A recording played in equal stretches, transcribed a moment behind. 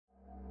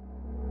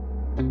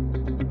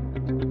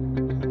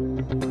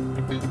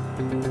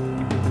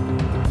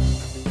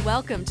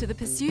Welcome to The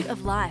Pursuit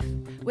of Life,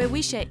 where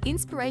we share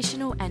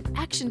inspirational and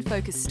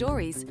action-focused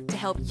stories to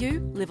help you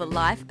live a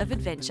life of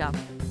adventure.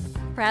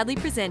 Proudly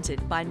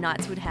presented by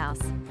Knightswood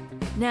House.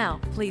 Now,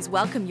 please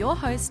welcome your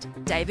host,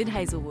 David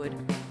Hazelwood.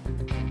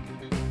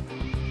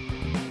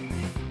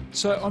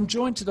 So I'm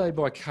joined today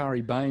by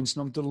Kari Baynes,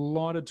 and I'm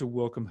delighted to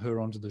welcome her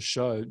onto the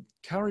show.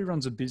 Kari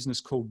runs a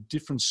business called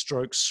Different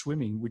Strokes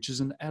Swimming, which is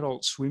an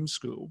adult swim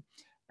school.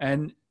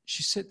 And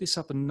she set this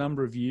up a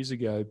number of years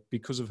ago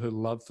because of her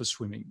love for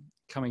swimming,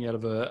 coming out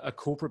of a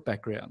corporate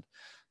background.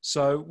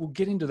 So we'll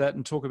get into that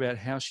and talk about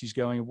how she's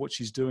going and what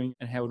she's doing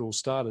and how it all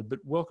started. But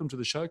welcome to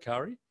the show,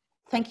 Kari.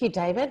 Thank you,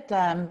 David.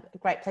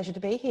 Great pleasure to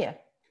be here.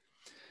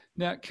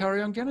 Now,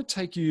 Kari, I'm going to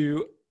take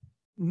you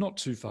not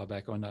too far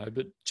back, I know,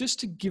 but just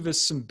to give us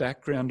some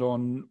background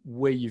on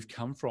where you've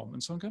come from.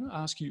 And so I'm going to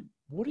ask you,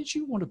 what did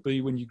you want to be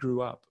when you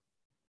grew up?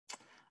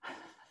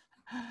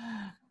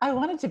 I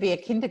wanted to be a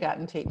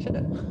kindergarten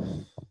teacher.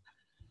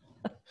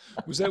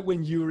 Was that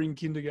when you were in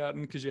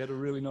kindergarten because you had a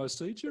really nice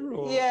teacher?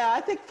 Or? Yeah,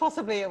 I think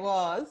possibly it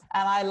was.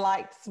 And I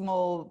liked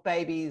small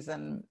babies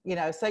and,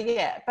 so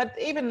yeah. But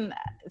even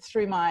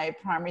through my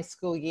primary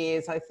school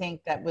years, I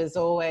think that was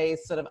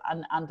always sort of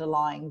an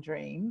underlying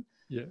dream.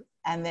 Yeah.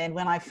 And then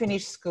when I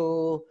finished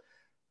school,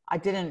 I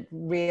didn't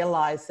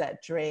realise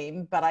that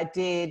dream, but I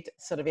did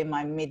sort of in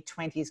my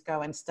mid-20s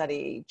go and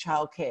study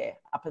childcare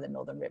up in the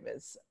Northern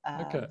Rivers.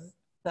 Okay.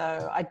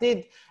 So I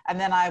did, and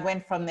then I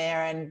went from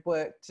there and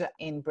worked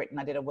in Britain.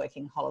 I did a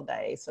working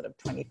holiday, sort of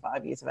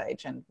 25 years of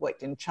age, and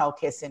worked in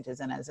childcare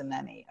centres and as a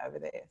nanny over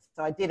there.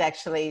 So I did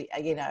actually,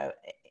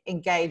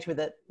 engage with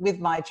it, with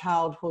my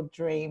childhood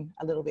dream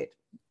a little bit.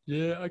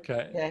 Yeah,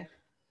 okay. Yeah.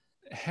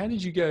 How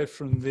did you go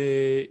from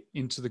there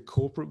into the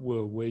corporate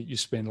world where you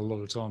spend a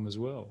lot of time as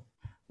well?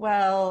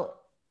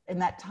 Well, in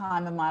that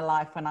time of my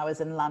life when I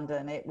was in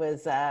London, it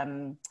was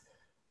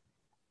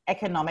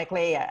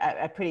economically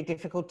a pretty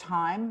difficult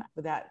time.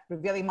 Without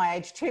revealing my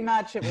age too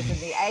much, it was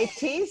in the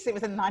 80s, it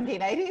was in the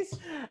 1980s.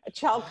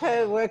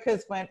 Childcare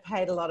workers weren't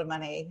paid a lot of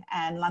money,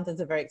 and London's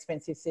a very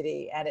expensive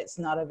city and it's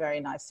not a very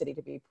nice city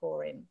to be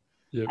poor in.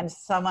 Yep. And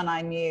someone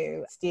I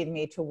knew steered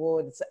me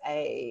towards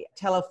a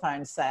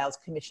telephone sales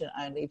commission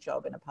only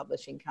job in a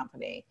publishing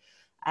company.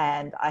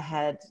 And I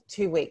had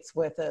 2 weeks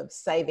worth of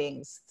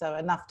savings, so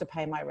enough to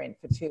pay my rent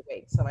for 2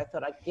 weeks. So I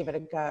thought I'd give it a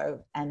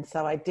go. And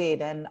so I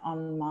did. And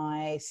on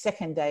my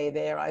second day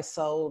there, I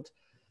sold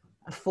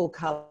a full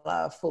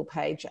colour, full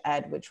page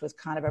ad, which was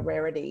kind of a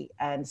rarity.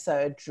 And so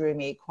it drew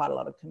me quite a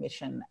lot of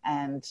commission.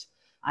 And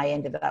I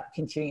ended up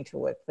continuing to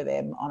work for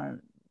them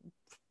on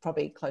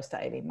probably close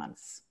to 18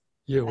 months.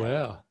 Yeah,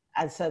 wow.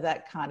 And so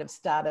that kind of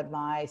started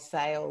my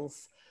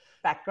sales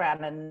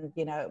background, and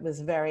it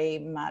was very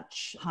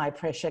much high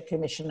pressure,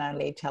 commission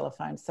only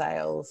telephone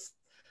sales,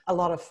 a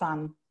lot of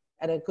fun,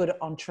 and a good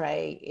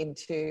entree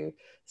into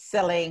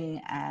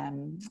selling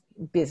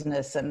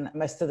business, and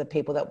most of the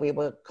people that we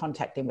were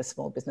contacting were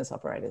small business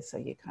operators, so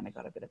you kind of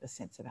got a bit of a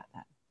sense about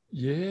that.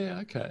 Yeah,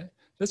 okay.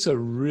 That's a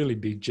really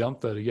big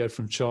jump though, to go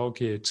from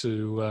childcare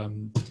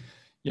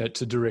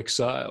to direct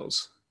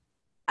sales.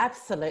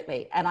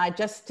 Absolutely. And I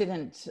just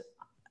didn't,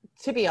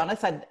 to be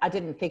honest, I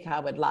didn't think I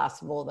would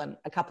last more than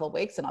a couple of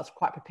weeks, and I was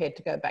quite prepared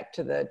to go back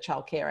to the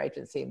childcare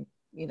agency and,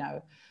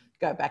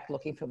 go back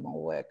looking for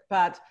more work.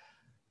 But,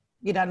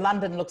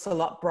 London looks a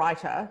lot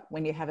brighter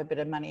when you have a bit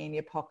of money in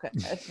your pocket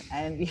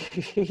and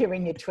you're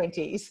in your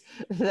 20s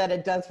than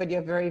it does when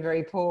you're very,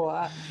 very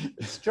poor,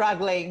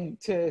 struggling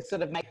to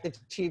sort of make the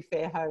tube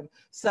fare home.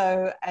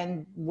 So,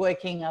 and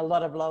working a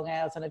lot of long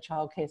hours in a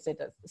childcare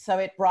centre. So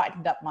it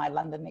brightened up my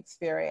London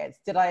experience.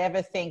 Did I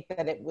ever think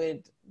that it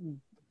would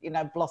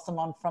blossom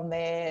on from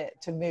there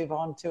to move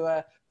on to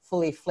a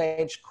fully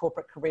fledged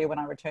corporate career when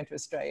I returned to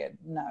Australia?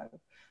 No,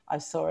 I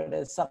saw it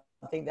as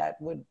something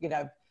that would,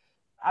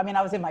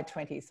 I was in my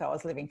 20s, so I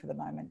was living for the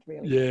moment,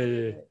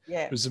 really.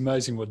 Yeah. It was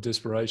amazing what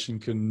desperation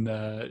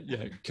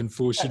can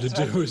force you to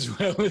do as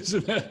well,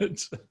 isn't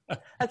it?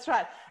 That's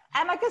right.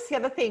 And I guess the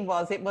other thing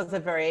was it was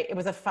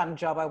a fun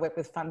job. I worked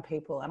with fun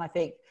people, and I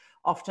think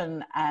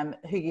often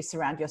who you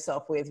surround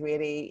yourself with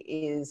really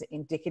is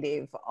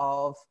indicative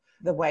of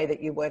the way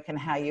that you work and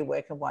how you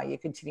work and why you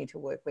continue to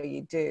work where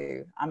you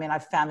do.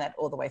 I've found that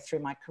all the way through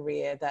my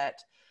career, that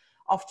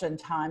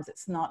oftentimes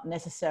it's not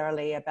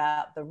necessarily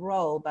about the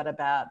role, but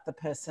about the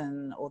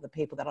person or the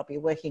people that I'll be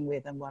working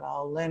with and what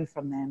I'll learn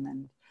from them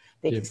and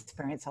the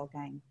experience I'll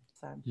gain.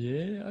 So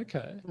yeah,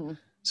 okay.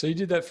 So you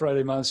did that for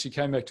 18 months. You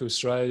came back to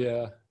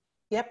Australia.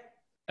 Yep.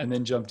 And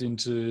then jumped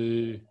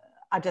into...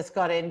 I just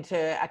got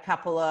into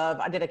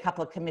I did a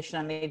couple of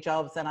commission-only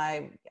jobs,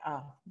 and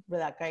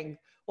without going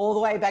all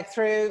the way back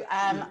through,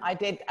 I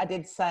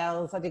did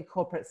sales. I did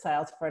corporate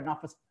sales for an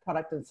office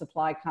product and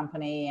supply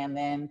company, and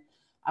then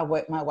I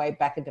worked my way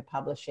back into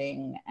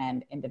publishing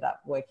and ended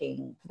up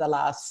working for the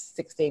last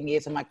 16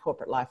 years of my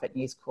corporate life at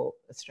News Corp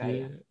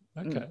Australia.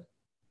 Yeah, okay.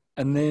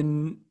 And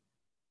then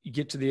you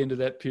get to the end of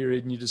that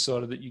period and you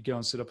decided that you'd go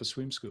and set up a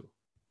swim school.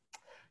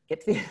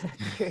 Get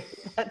the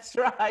That's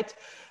right.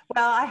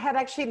 Well, I had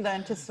actually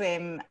learned to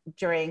swim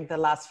during the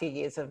last few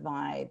years of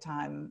my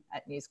time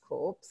at News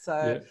Corp.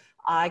 So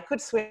I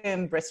could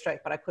swim breaststroke,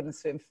 but I couldn't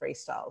swim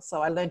freestyle.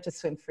 So I learned to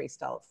swim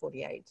freestyle at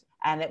 48.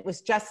 And it was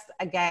just,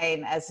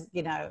 again, as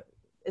you know,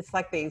 it's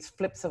like these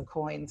flips of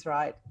coins,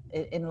 right?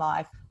 In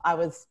life,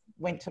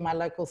 went to my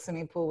local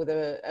swimming pool with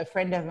a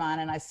friend of mine,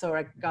 and I saw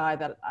a guy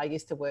that I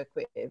used to work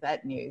with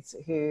at News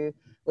who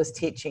was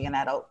teaching an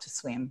adult to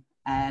swim.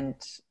 And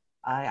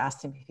I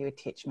asked him if he would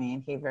teach me,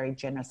 and he very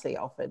generously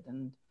offered.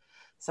 And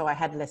so I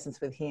had lessons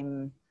with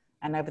him.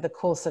 And over the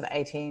course of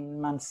 18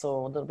 months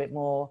or a little bit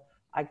more,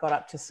 I got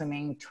up to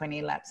swimming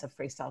 20 laps of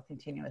freestyle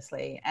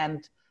continuously.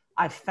 And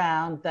I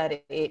found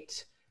that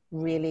it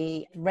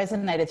really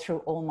resonated through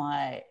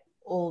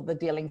all the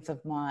dealings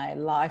of my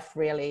life,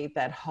 really,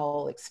 that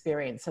whole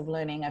experience of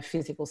learning a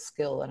physical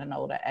skill at an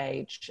older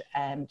age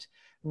and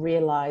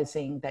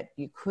realizing that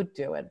you could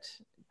do it.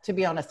 To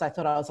be honest, I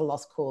thought I was a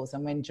lost cause.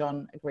 And when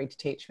John agreed to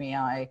teach me,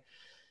 I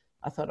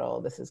thought,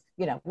 oh, this is,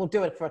 we'll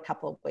do it for a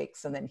couple of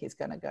weeks and then he's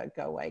going to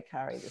go away,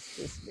 Kari. This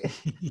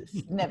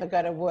is never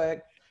going to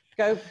work.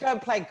 Go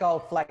play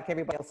golf like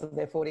everybody else in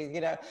their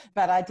 40s,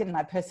 But I didn't.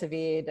 I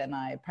persevered and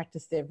I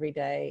practiced every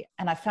day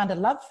and I found a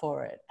love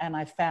for it. And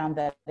I found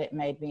that it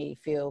made me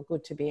feel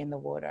good to be in the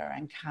water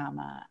and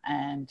calmer.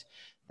 And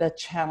the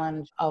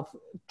challenge of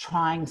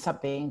trying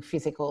something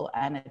physical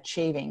and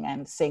achieving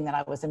and seeing that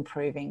I was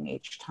improving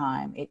each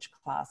time, each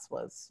class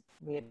was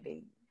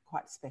really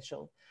quite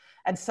special.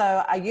 And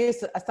so I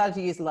started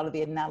to use a lot of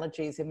the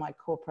analogies in my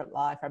corporate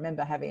life. I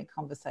remember having a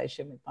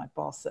conversation with my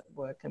boss at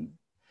work and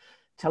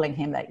telling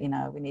him that,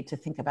 we need to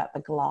think about the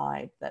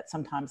glide, that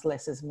sometimes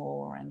less is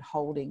more, and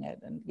holding it,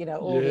 and,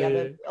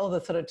 all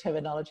the sort of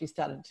terminology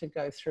started to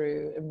go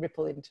through and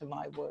ripple into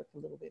my work a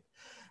little bit.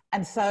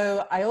 And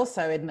so I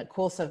also, in the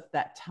course of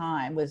that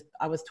time,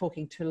 I was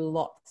talking to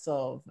lots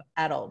of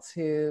adults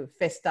who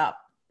fessed up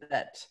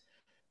that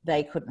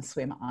they couldn't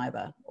swim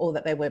either, or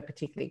that they weren't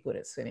particularly good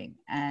at swimming.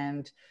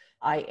 And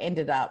I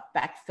ended up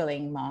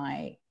backfilling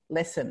my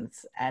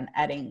lessons and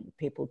adding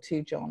people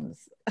to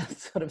John's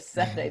sort of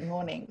Saturday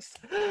mornings,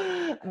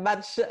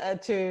 much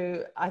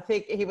to, I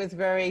think he was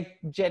very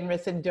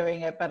generous in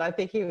doing it, but I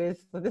think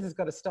this has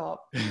got to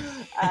stop.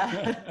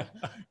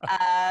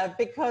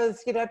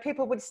 Because,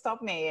 people would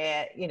stop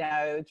me,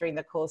 during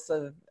the course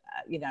of,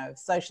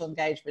 social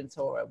engagements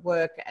or at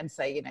work and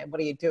say, what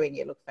are you doing?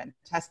 You look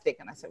fantastic.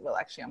 And I said, well,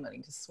 actually, I'm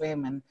learning to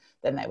swim. And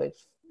then they would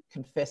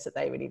confess that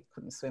they really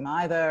couldn't swim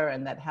either,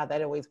 and that how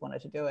they'd always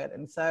wanted to do it.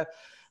 And so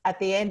at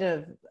the end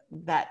of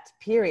that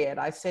period,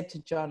 I said to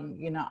John,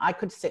 I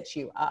could set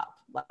you up.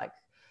 Like,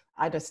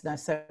 I just know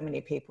so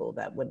many people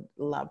that would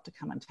love to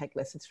come and take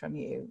lessons from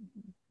you.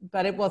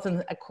 But it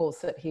wasn't a course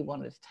that he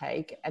wanted to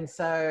take. And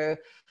so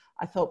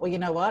I thought, well, you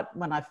know what?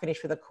 When I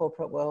finish with the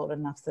corporate world,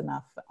 enough's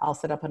enough. I'll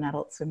set up an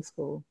adult swim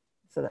school.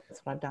 So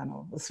that's what I've done,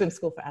 or a swim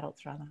school for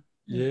adults, rather.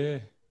 Yeah.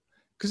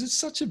 Because it's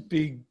such a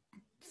big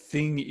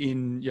thing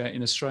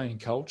in Australian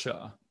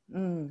culture.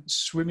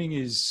 Swimming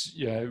is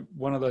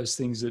one of those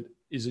things that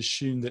is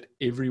assumed that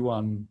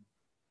everyone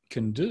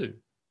can do.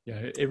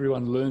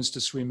 Everyone learns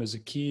to swim as a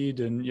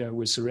kid, and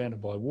we're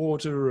surrounded by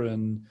water,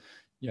 and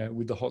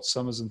with the hot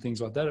summers and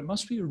things like that. It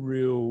must be a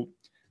real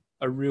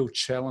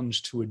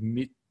challenge to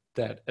admit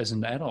that as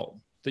an adult,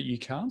 that you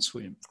can't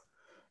swim.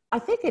 I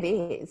think it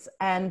is.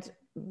 And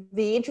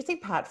the interesting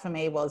part for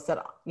me was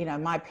that,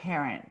 my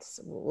parents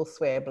will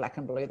swear black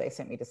and blue. They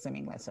sent me to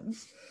swimming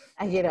lessons,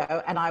 and,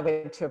 and I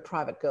went to a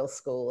private girls'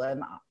 school,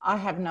 and I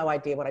have no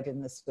idea what I did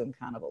in the swim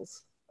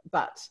carnivals,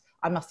 but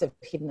I must have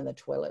hidden in the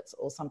toilets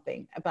or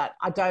something. But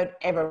I don't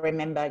ever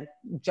remember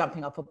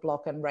jumping off a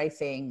block and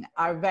racing.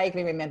 I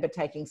vaguely remember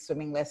taking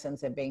swimming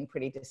lessons and being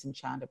pretty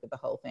disenchanted with the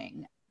whole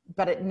thing.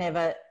 But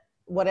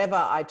whatever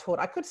I taught,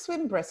 I could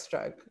swim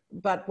breaststroke,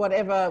 but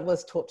whatever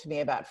was taught to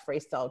me about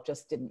freestyle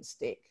just didn't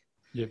stick.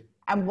 Yep.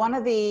 And one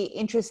of the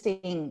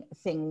interesting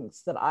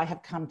things that I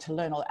have come to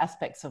learn, or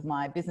aspects of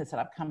my business that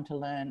I've come to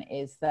learn,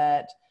 is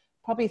that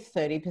probably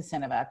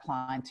 30% of our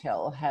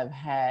clientele have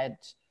had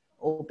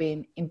or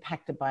been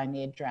impacted by a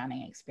near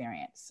drowning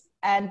experience.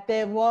 And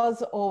there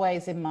was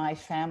always in my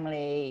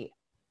family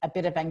a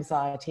bit of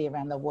anxiety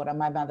around the water.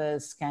 My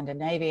mother's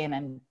Scandinavian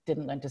and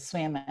didn't learn to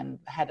swim, and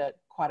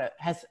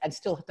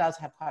still does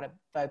have quite a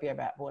phobia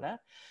about water.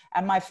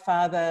 And my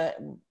father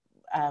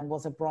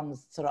was a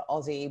bronze sort of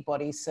Aussie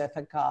body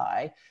surfer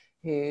guy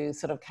who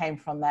sort of came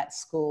from that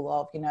school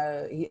of,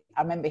 I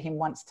remember him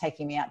once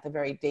taking me out the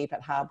very deep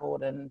at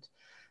Harbord, and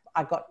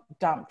I got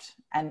dumped,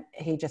 and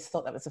he just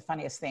thought that was the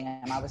funniest thing,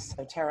 and I was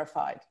so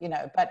terrified,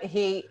 but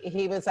he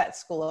was at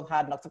school of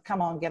hard knocks. So,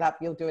 come on, get up,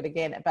 you'll do it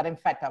again. But in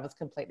fact, I was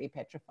completely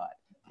petrified.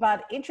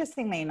 But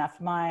interestingly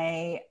enough,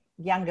 my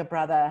younger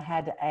brother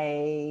had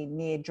a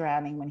near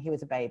drowning when he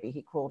was a baby.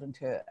 He crawled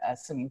into a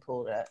swimming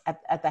pool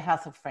at the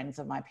house of friends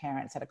of my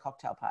parents at a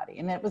cocktail party.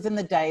 And it was in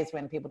the days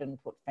when people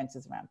didn't put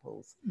fences around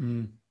pools.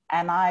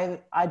 And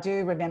I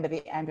do remember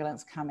the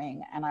ambulance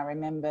coming, and I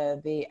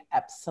remember the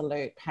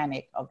absolute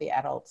panic of the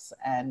adults,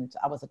 and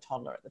I was a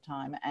toddler at the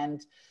time.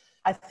 And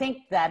I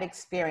think that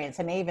experience,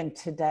 and even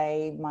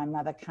today, my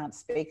mother can't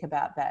speak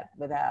about that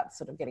without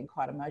sort of getting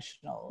quite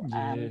emotional.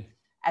 Yeah.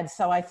 And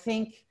so I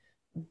think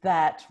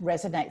that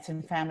resonates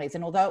in families.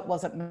 And although it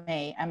wasn't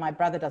me, and my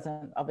brother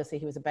doesn't, obviously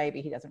he was a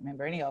baby, he doesn't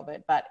remember any of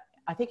it, but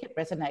I think it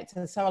resonates.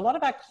 And so a lot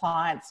of our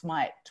clients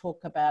might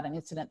talk about an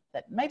incident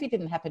that maybe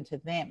didn't happen to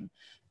them,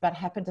 but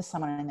happened to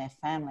someone in their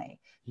family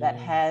that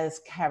has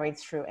carried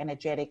through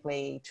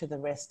energetically to the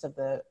rest of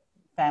the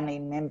family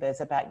members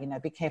about, you know,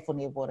 be careful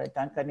near water,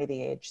 don't go near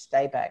the edge,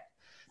 stay back.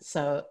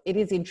 So it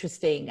is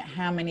interesting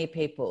how many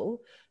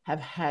people have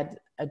had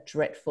a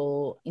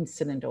dreadful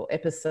incident or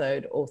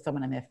episode or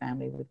someone in their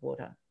family with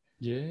water.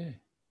 Yeah.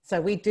 So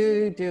we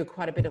do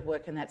quite a bit of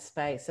work in that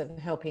space of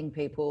helping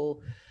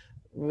people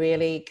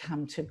really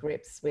come to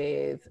grips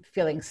with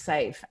feeling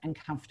safe and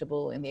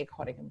comfortable in the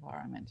aquatic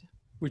environment.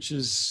 Which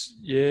is,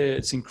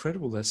 it's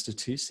incredible, that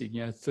statistic,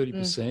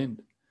 30%.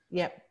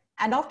 Yep.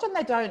 And often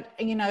they don't,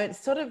 you know,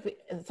 it's sort of,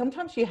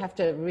 sometimes you have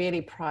to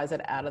really prize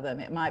it out of them.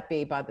 It might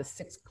be by the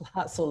sixth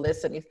class or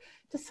lesson.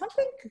 Does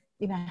something,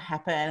 you know,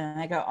 happen? And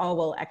they go, oh,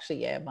 well,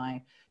 actually,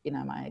 my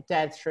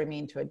dad threw me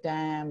into a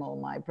dam, or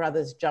my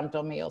brothers jumped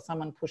on me, or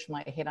someone pushed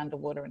my head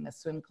underwater in a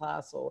swim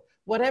class, or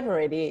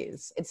whatever it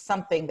is. It's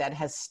something that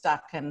has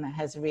stuck and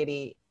has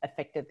really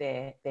affected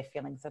their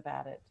feelings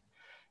about it.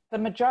 The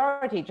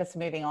majority, just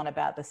moving on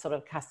about the sort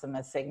of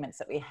customer segments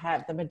that we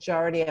have, the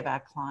majority of our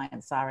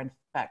clients are in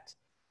fact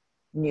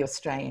new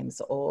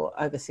Australians or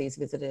overseas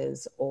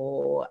visitors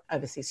or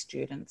overseas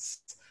students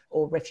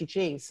or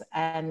refugees,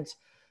 and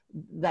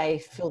they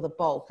fill the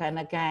bulk. And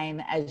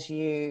again, as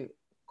you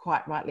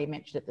quite rightly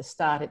mentioned at the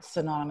start, it's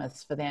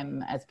synonymous for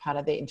them as part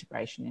of their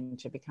integration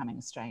into becoming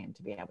Australian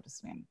to be able to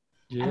swim.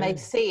 Yeah. And they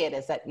see it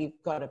as that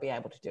you've got to be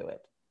able to do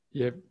it.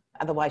 Yep.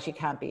 Otherwise you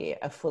can't be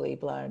a fully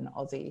blown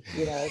Aussie,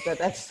 you know.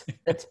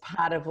 that's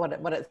part of what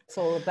it's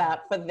all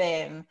about for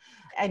them.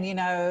 And, you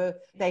know,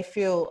 they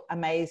feel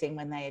amazing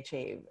when they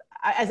achieve,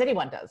 as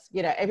anyone does,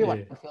 you know,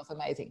 everyone feels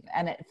amazing.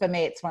 And for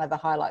me, it's one of the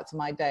highlights of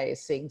my day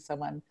is seeing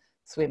someone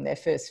swim their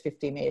first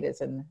 50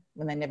 meters and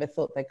when they never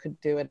thought they could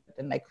do it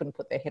and they couldn't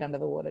put their head under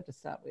the water to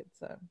start with.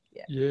 So,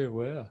 yeah. Yeah,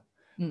 wow.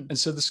 And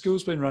so the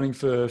school's been running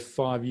for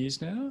 5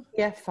 years now?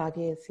 Yeah, 5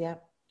 years, yeah.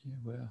 Yeah,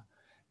 wow.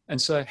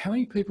 And so how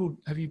many people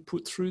have you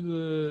put through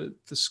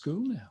the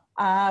school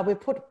now? We've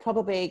put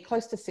probably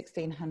close to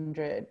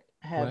 1,600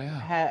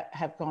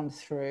 have gone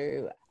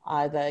through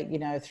either, you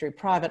know, through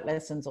private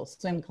lessons or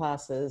swim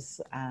classes.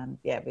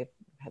 We've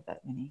had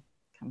that many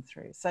come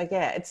through. So,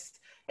 yeah,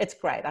 it's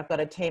great. I've got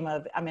a team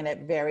of, I mean,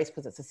 it varies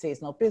because it's a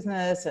seasonal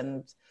business,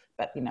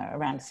 but, you know,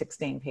 around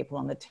 16 people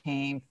on the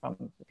team, from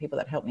the people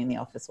that help me in the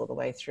office all the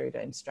way through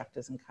to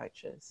instructors and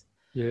coaches.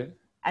 Yeah.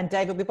 And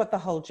David, we've got the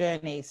whole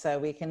journey, so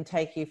we can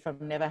take you from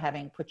never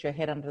having put your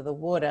head under the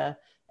water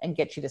and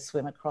get you to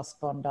swim across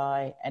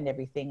Bondi and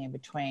everything in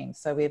between.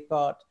 So we've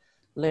got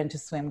learn to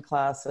swim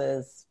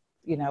classes,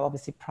 you know,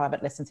 obviously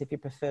private lessons if you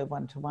prefer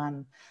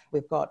one-to-one.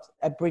 We've got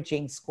a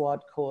bridging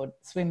squad called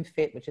Swim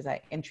Fit, which is our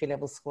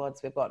entry-level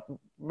squads. We've got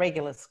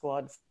regular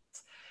squads.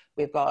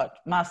 We've got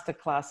master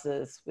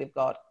classes. We've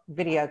got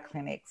video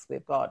clinics.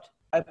 We've got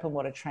open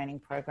water training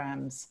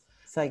programs.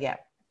 So, yeah.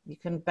 You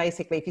can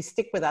basically, if you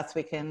stick with us,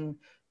 we can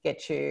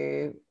get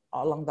you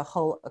along the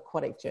whole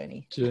aquatic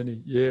journey.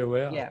 Yeah,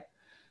 wow. Yeah.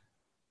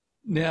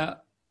 Now,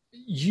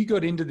 you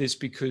got into this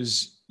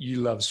because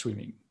you love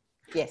swimming.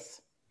 Yes.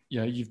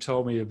 You know, you've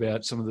told me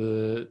about some of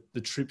the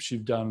trips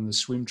you've done and the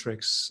swim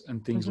treks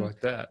and things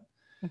like that.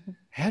 Mm-hmm.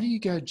 How do you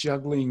go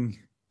juggling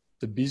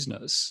the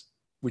business,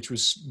 which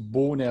was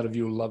born out of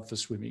your love for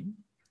swimming,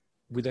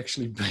 with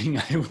actually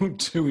being able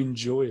to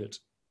enjoy it?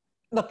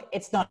 Look,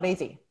 it's not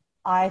easy.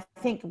 I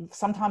think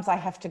sometimes I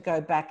have to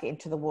go back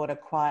into the water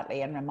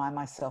quietly and remind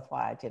myself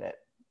why I did it.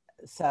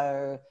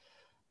 So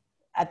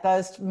at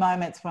those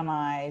moments when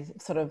I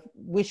sort of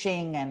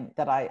wishing and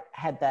that I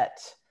had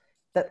that,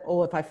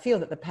 or if I feel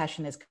that the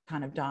passion is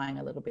kind of dying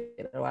a little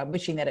bit, or I'm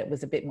wishing that it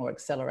was a bit more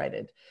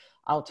accelerated,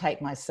 I'll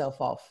take myself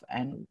off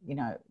and, you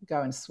know,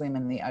 go and swim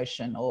in the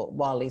ocean or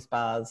Wiley's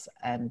bars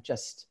and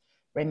just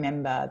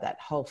remember that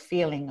whole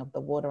feeling of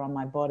the water on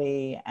my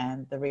body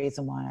and the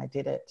reason why I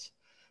did it.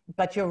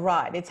 But you're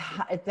right. It's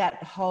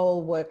that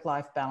whole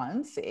work-life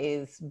balance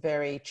is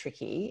very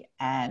tricky,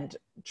 and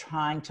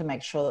trying to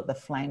make sure that the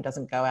flame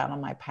doesn't go out on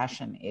my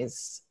passion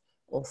is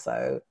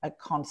also a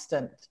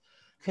constant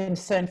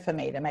concern for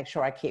me, to make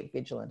sure I keep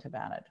vigilant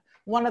about it.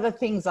 One of the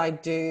things I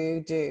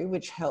do,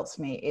 which helps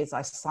me, is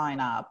I sign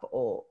up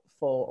or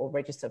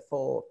register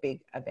for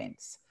big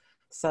events.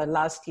 So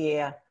last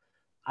year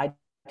I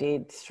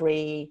did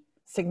 3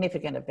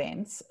 significant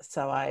events.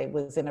 So I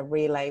was in a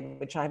relay,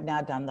 which I've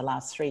now done the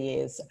last 3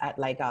 years at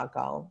Lake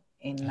Argyle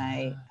in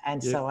May.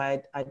 And so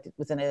I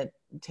was in a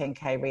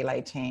 10K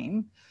relay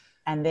team.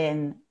 And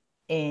then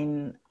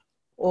in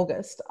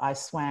August, I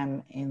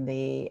swam in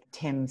the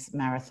Thames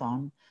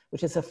Marathon,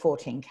 which is a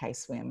 14K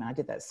swim. And I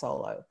did that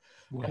solo.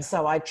 Wow. And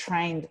so I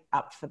trained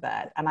up for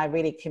that. And I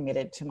really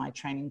committed to my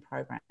training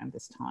program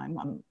this time.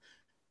 I'm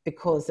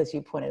because, as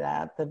you pointed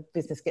out, the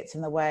business gets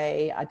in the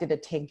way. I did a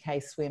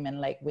 10K swim in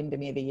Lake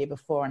Windermere the year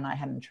before, and I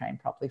hadn't trained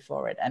properly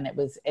for it. And it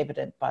was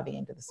evident by the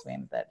end of the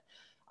swim that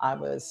I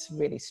was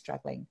really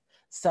struggling.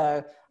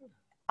 So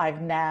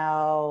I've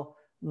now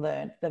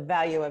learned the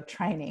value of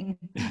training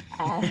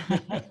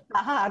the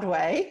hard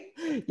way.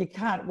 You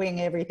can't wing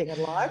everything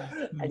in life,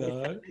 and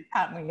you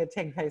can't wing a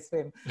 10K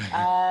swim.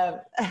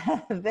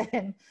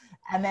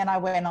 And then I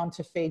went on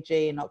to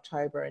Fiji in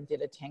October and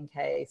did a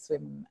 10K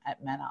swim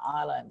at Manor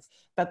Islands.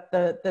 But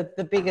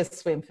the biggest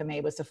swim for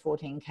me was a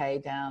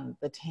 14K down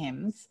the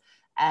Thames.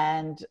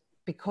 And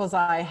because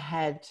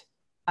I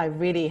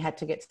really had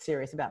to get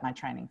serious about my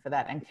training for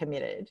that and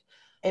committed,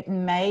 it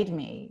made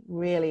me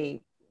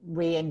really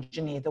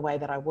re-engineer the way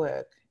that I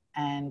work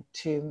and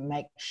to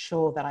make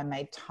sure that I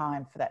made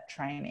time for that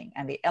training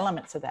and the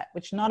elements of that,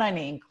 which not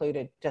only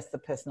included just the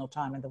personal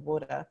time in the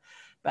water,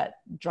 but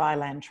dry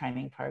land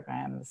training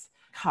programs,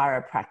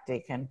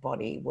 chiropractic and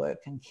body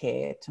work and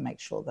care to make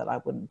sure that I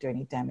wouldn't do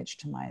any damage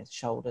to my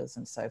shoulders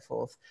and so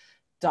forth,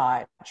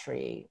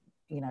 dietary,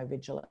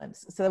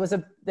 vigilance. So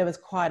there was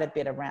quite a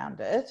bit around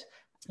it.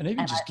 And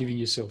even just giving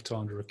yourself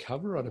time to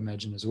recover, I'd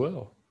imagine, as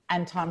well.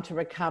 And time to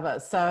recover.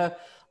 So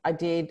I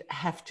did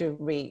have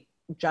to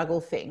juggle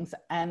things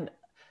and,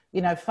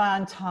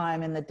 find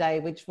time in the day,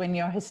 which when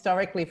you're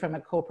historically from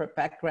a corporate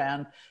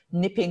background,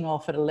 nipping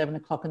off at 11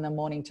 o'clock in the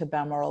morning to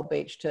Balmoral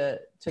Beach to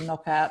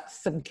knock out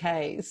some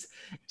Ks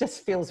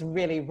just feels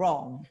really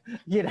wrong,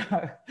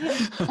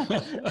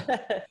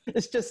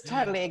 It's just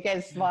totally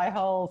against my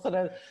whole sort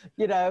of,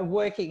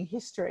 working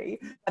history.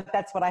 But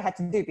that's what I had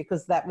to do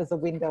because that was a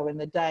window in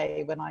the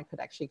day when I could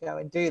actually go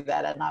and do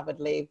that. And I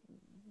would leave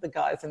the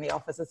guys in the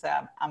office and say,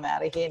 I'm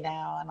out of here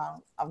now and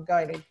I'm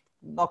going to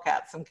knock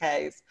out some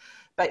Ks.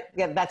 But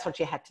yeah, that's what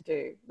you had to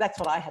do. That's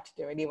what I had to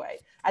do anyway.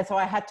 And so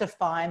I had to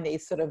find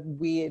these sort of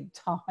weird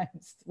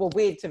times,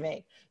 weird to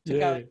me, to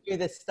go and do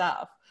this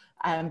stuff.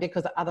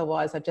 Because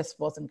otherwise I just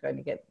wasn't going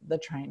to get the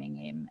training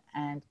in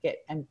and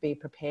be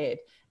prepared.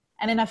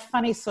 And in a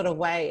funny sort of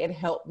way, it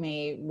helped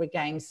me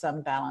regain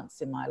some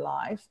balance in my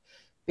life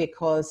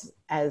because,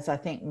 as I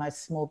think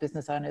most small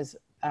business owners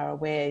are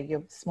aware,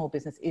 your small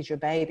business is your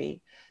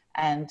baby.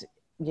 And,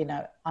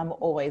 I'm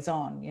always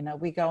on.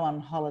 We go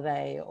on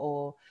holiday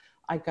or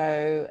I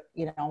go,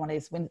 on one of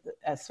these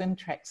swim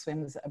track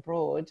swims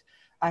abroad.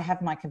 I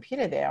have my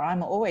computer there.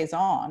 I'm always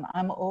on.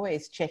 I'm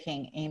always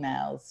checking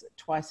emails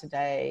twice a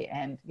day.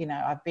 And,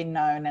 I've been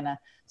known in a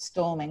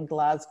storm in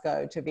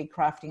Glasgow to be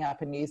crafting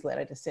up a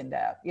newsletter to send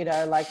out,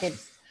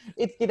 it's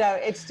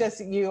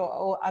just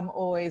I'm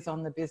always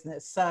on the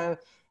business. So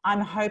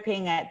I'm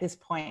hoping at this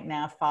point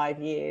now, 5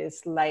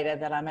 years later,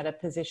 that I'm at a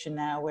position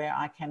now where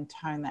I can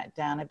tone that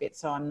down a bit.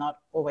 So I'm not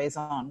always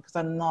on because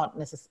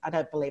I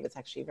don't believe it's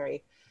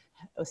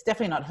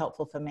definitely not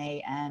helpful for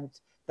me and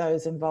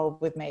those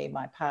involved with me,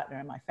 my partner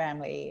and my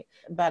family,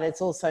 but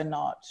it's also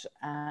not,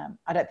 I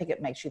don't think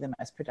it makes you the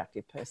most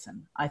productive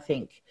person. I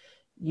think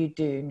you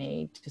do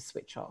need to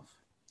switch off.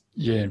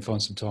 Yeah, and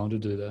find some time to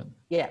do that.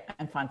 Yeah,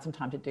 and find some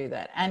time to do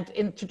that.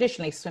 And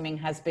traditionally, swimming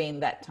has been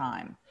that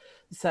time.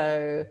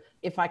 So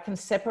if I can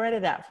separate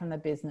it out from the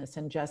business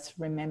and just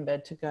remember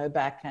to go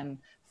back and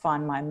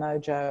find my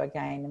mojo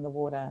again in the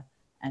water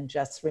and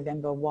just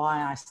remember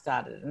why I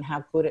started and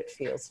how good it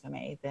feels for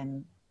me,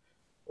 then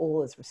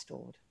all is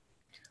restored.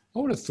 I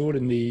would have thought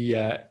in the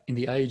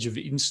age of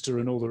Insta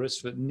and all the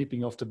rest of it,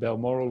 nipping off to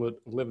Balmoral at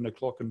 11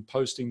 o'clock and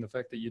posting the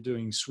fact that you're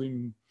doing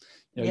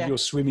you're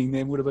swimming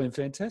then would have been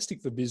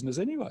fantastic for business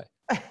anyway.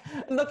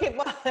 Look,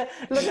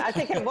 I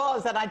think it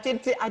was, and I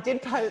did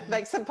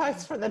make some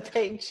posts from the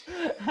beach.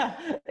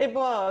 It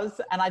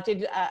was, and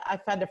I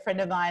found a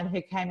friend of mine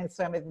who came and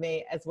swam with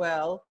me as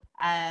well.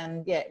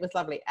 And yeah, it was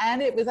lovely.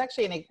 And it was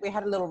actually, we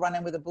had a little run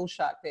in with a bull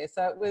shark there.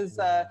 So it was,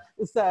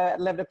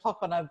 11 o'clock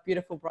on a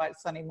beautiful, bright,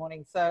 sunny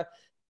morning. So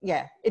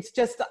yeah, it's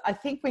just, I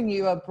think when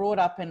you are brought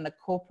up in the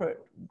corporate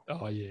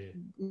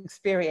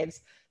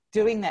experience,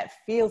 doing that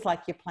feels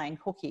like you're playing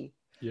hooky.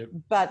 Yep.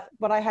 But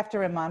what I have to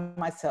remind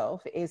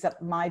myself is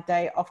that my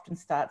day often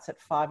starts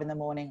at 5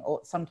 a.m. or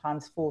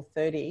sometimes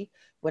 4:30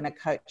 when a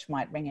coach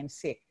might ring in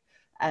sick.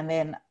 And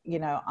then,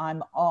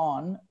 I'm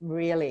on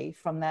really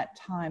from that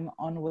time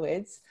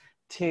onwards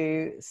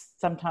to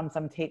sometimes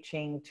I'm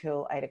teaching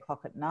till 8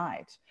 o'clock at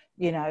night,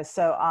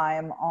 so I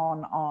am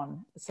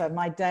on. So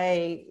my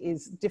day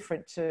is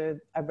different to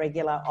a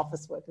regular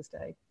office worker's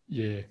day.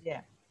 Yeah.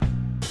 Yeah.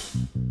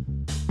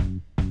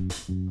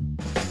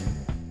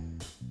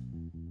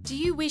 Do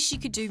you wish you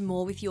could do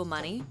more with your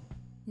money?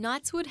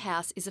 Knightswood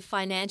House is a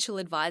financial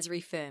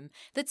advisory firm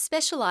that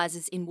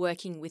specialises in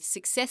working with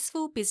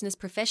successful business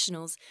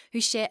professionals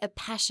who share a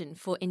passion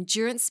for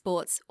endurance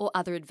sports or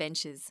other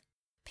adventures.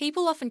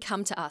 People often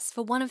come to us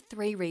for one of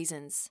three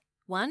reasons.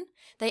 1,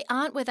 they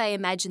aren't where they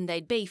imagined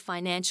they'd be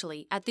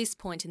financially at this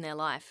point in their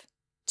life.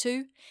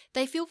 2,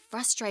 they feel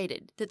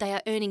frustrated that they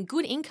are earning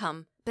good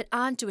income but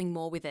aren't doing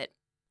more with it.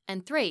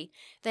 And 3,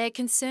 they are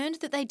concerned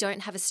that they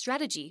don't have a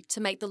strategy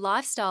to make the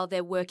lifestyle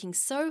they're working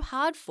so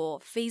hard for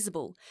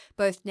feasible,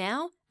 both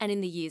now and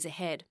in the years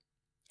ahead.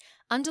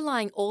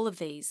 Underlying all of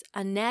these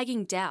are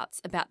nagging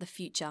doubts about the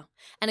future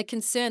and a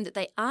concern that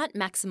they aren't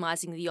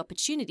maximising the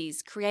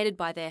opportunities created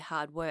by their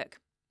hard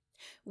work.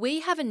 We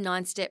have a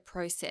 9-step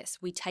process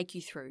we take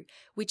you through,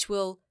 which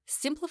will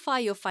simplify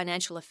your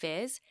financial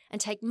affairs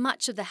and take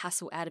much of the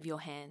hassle out of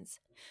your hands,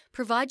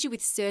 provide you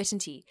with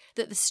certainty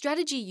that the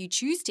strategy you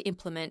choose to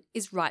implement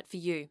is right for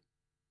you.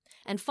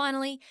 And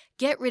finally,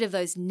 get rid of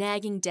those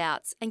nagging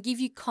doubts and give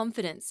you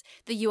confidence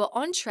that you are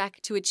on track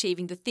to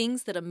achieving the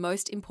things that are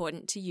most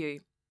important to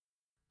you.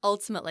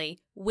 Ultimately,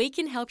 we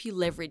can help you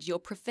leverage your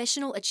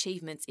professional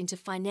achievements into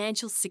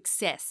financial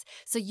success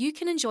so you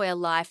can enjoy a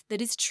life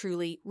that is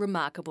truly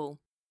remarkable.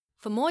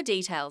 For more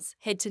details,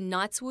 head to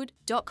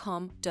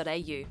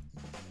knightswood.com.au.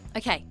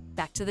 Okay,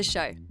 back to the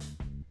show.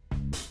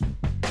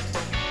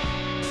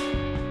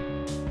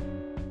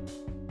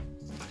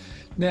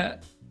 Now,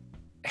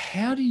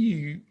 how do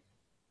you,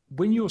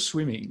 when you're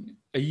swimming,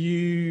 are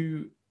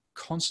you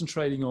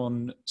concentrating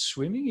on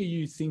swimming? Are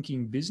you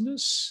thinking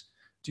business?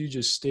 Do you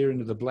just stare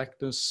into the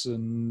blackness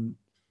and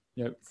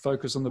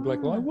focus on the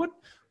black line?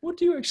 What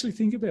do you actually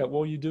think about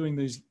while you're doing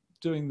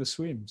the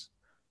swims?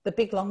 The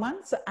big long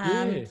ones?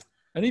 Yeah,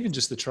 and even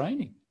just the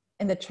training.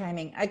 In the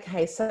training.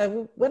 Okay,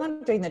 so when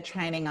I'm doing the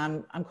training,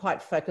 I'm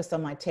quite focused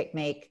on my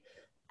technique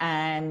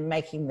and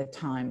making the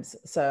times.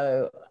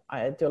 So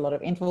I do a lot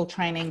of interval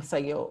training, so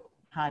you're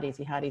hard,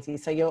 easy.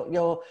 So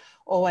you're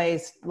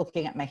always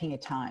looking at making your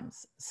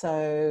times.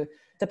 So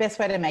the best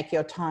way to make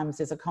your times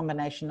is a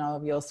combination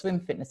of your swim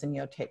fitness and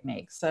your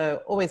technique.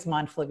 So always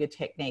mindful of your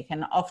technique.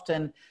 And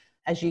often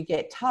as you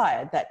get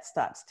tired, that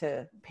starts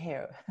to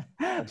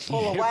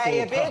fall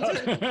away a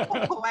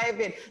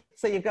bit.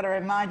 So you've got to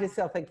remind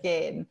yourself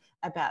again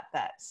about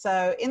that.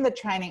 So in the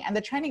training, and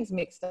the training's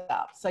mixed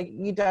up. So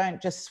you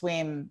don't just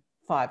swim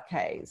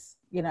 5Ks.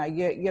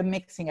 You're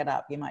mixing it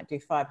up. You might do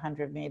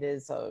 500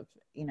 meters of,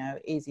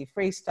 easy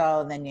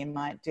freestyle, and then you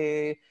might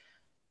do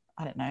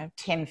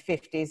 10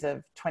 50s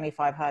of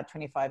 25 hard,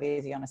 25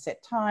 easy on a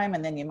set time.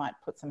 And then you might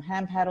put some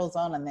hand paddles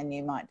on, and then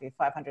you might do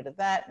 500 of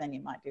that. And then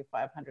you might do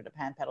 500 of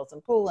hand paddles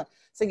and pull. And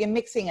so you're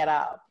mixing it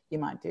up. You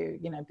might do,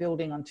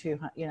 building on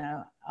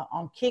 200,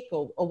 on kick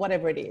or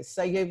whatever it is.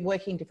 So you're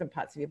working different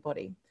parts of your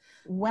body.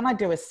 When I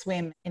do a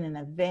swim in an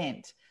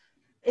event,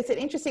 it's an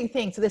interesting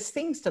thing. So there's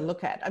things to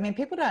look at. I mean,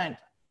 people don't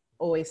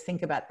always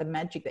think about the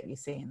magic that you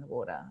see in the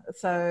water.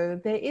 So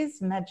there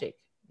is magic,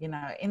 in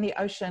the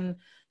ocean.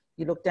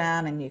 You look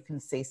down and you can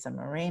see some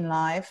marine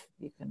life.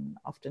 You can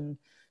often,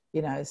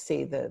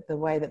 see the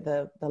way that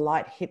the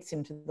light hits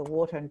into the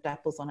water and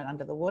dapples on it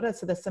under the water.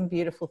 So there's some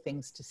beautiful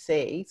things to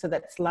see. So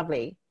that's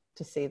lovely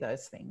to see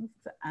those things.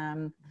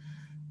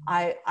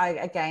 I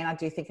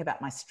do think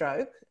about my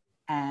stroke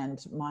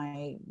and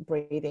my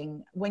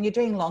breathing. When you're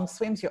doing long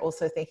swims, you're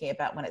also thinking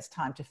about when it's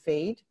time to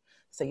feed.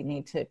 So you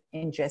need to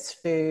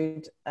ingest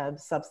food,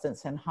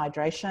 substance and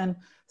hydration.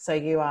 So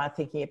you are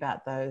thinking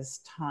about those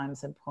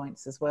times and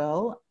points as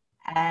well.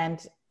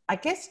 And I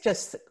guess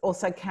just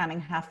also counting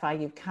how far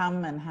you've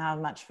come and how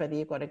much further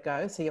you've got to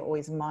go. So you're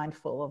always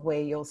mindful of where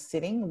you're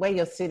sitting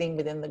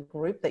within the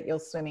group that you're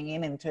swimming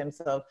in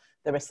terms of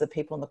the rest of the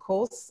people in the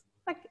course.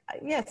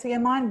 So your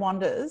mind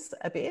wanders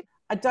a bit.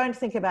 I don't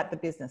think about the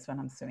business when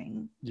I'm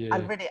swimming. Yeah.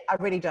 I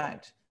really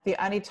don't. The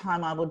only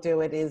time I will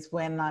do it is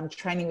when I'm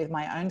training with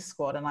my own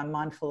squad and I'm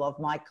mindful of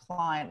my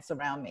clients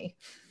around me.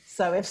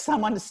 So if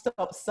someone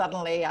stops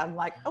suddenly, I'm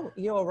like, "Oh,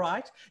 you're all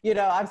right."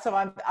 I'm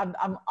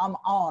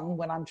on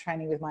when I'm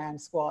training with my own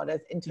squad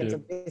in terms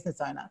of business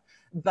owner.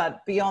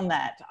 But beyond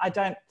that, I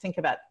don't think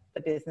about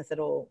the business at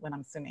all when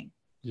I'm swimming.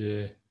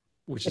 Yeah,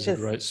 which is a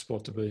great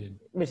spot to be in.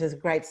 Which is a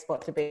great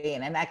spot to be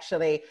in, and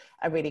actually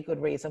a really good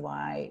reason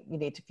why you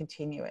need to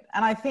continue it.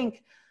 And I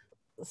think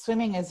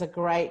swimming is a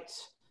great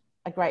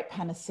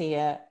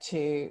panacea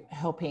to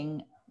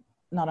helping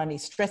not only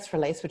stress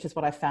release, which is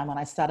what I found when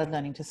I started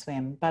learning to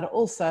swim, but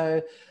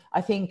also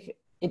I think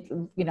it,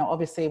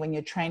 obviously when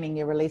you're training,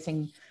 you're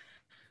releasing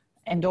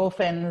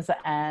endorphins,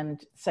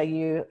 and so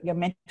your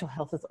mental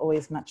health is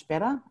always much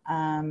better.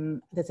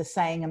 There's a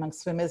saying among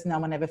swimmers, no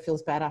one ever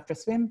feels bad after a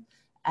swim,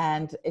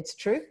 and it's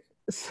true.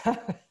 So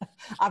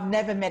I've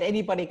never met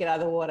anybody get out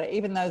of the water,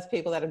 even those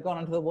people that have gone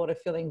into the water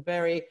feeling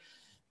very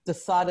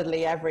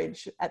decidedly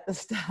average at the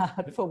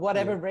start for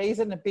whatever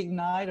reason, a big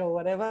night or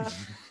whatever.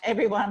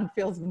 Everyone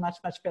feels much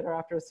better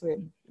after a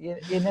swim. You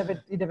never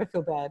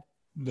feel bad.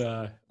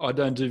 No, I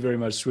don't do very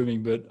much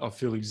swimming, but I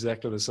feel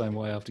exactly the same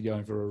way after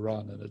going for a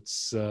run, and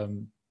it's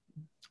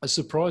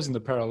surprising the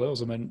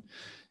parallels. I mean,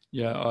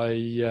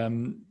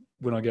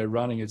 when I go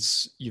running,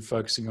 it's you're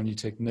focusing on your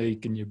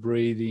technique and your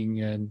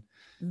breathing, and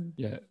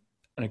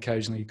and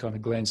occasionally kind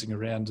of glancing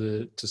around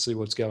to see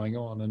what's going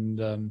on,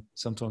 and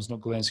sometimes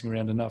not glancing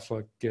around enough.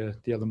 Like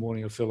the other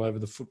morning I fell over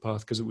the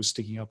footpath because it was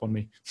sticking up on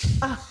me. You'd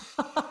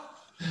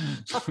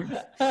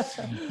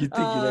think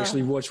you'd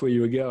actually watch where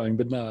you were going,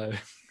 but no.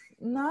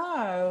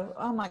 No.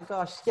 Oh my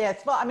gosh.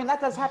 Yes. Well, I mean, that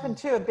does happen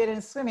too a bit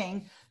in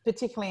swimming.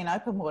 particularly in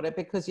open water,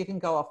 because you can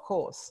go off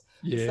course.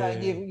 Yeah. So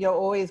you're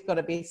always got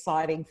to be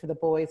sighting for the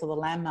buoys or the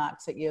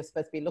landmarks that you're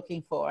supposed to be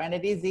looking for. And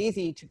it is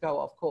easy to go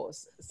off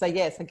course. So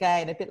yes,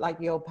 again, a bit like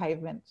your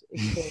pavement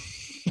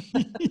experience.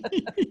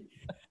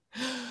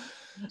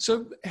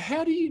 So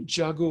how do you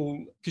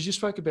juggle, because you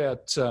spoke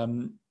about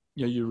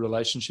your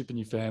relationship and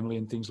your family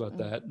and things like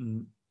that.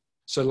 And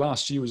so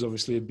last year was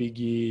obviously a big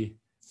year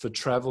for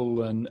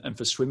travel and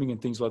for swimming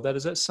and things like that.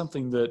 Is that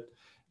something that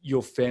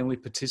your family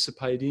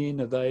participate in?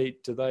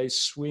 Do they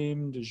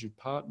swim? Does your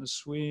partner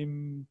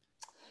swim?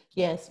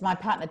 Yes, my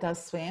partner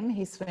does swim.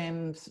 He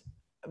swims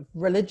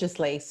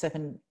religiously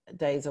 7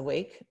 days a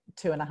week,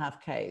 2.5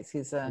 Ks.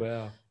 He's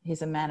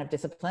a man of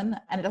discipline,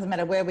 and it doesn't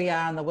matter where we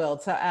are in the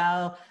world. So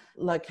our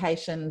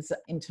locations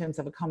in terms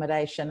of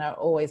accommodation are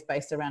always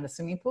based around a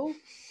swimming pool.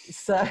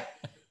 So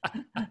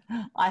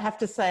I have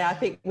to say, I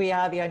think we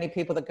are the only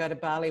people that go to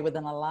Bali with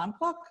an alarm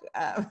clock.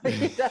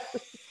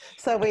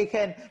 So we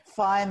can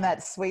find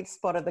that sweet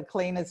spot of the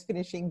cleaners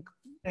finishing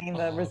in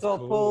the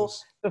resort pool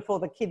before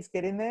the kids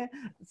get in there.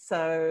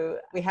 So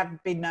we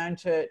have been known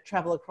to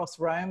travel across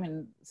Rome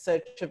in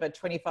search of a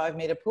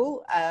 25-metre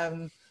pool.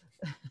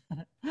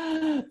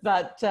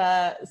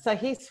 So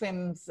he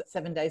swims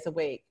 7 days a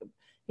week.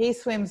 He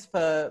swims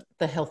for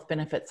the health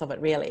benefits of it,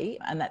 really,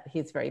 and that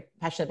he's very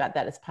passionate about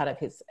that as part of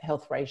his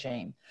health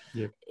regime.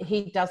 Yep.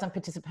 He doesn't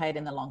participate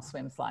in the long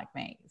swims like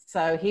me.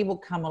 So he will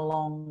come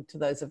along to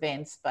those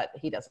events, but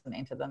he doesn't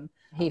enter them.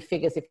 He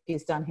figures if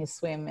he's done his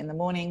swim in the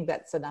morning,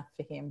 that's enough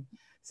for him.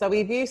 So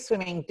we view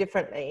swimming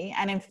differently.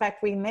 And in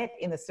fact, we met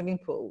in the swimming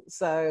pool.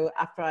 So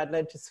after I'd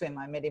learned to swim,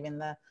 I met him in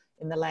the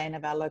lane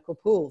of our local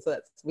pool.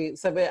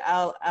 So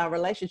our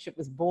relationship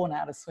was born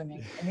out of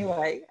swimming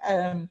anyway.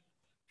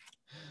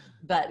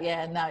 But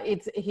yeah, no,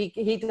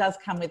 he does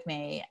come with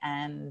me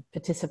and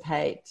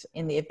participate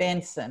in the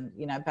events and,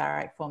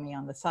 barrack for me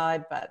on the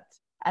side.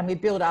 And we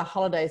build our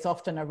holidays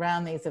often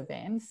around these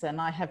events. And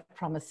I have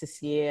promised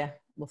this year,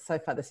 well, so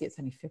far this year it's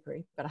only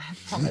February, but I have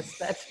promised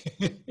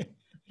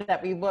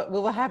that we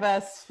will have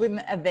a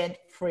swim event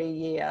free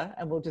year,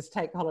 and we'll just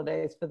take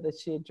holidays for the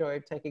sheer joy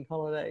of taking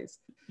holidays.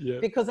 Yeah.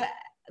 Because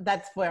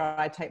that's where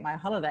I take my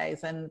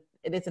holidays, and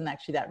it isn't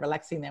actually that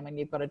relaxing then when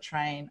you've got to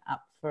train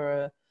up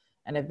for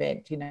an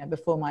event.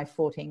 Before my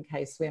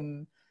 14K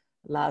swim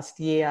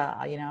last year,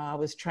 I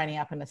was training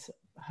up in a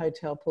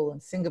hotel pool in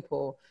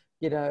Singapore,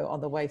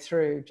 on the way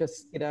through,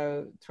 just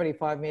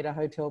 25-meter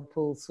hotel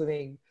pool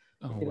swimming.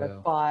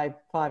 Wow.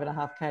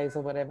 5.5 Ks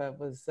or whatever it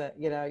was.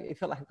 You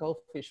felt like a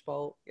goldfish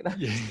bowl.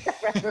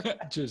 Yeah.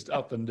 Just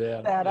up and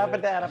down. Up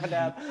and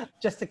down,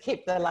 just to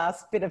keep the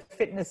last bit of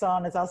fitness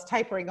on as I was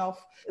tapering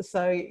off.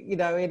 So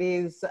it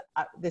is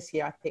this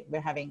year. I think we're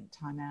having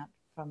time out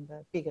from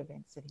the big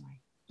events anyway.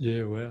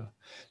 Yeah, wow.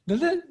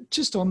 Now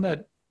just on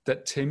that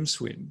Thames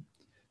swim,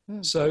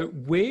 so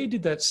where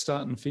did that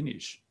start and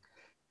finish?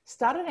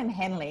 Started in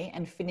Henley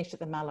and finished at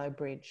the Mallow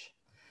Bridge.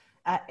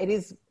 It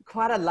is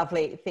quite a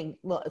lovely thing.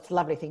 Well, it's a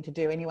lovely thing to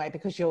do anyway,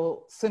 because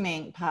you're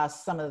swimming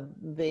past some of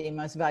the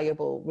most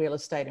valuable real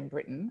estate in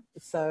Britain.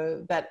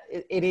 So that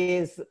it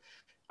is,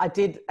 I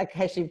did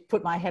occasionally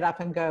put my head up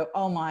and go,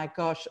 oh my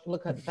gosh,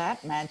 look at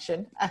that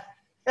mansion.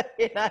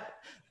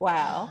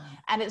 Wow.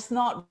 And it's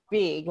not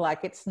big, like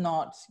it's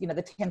not,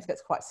 the Thames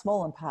gets quite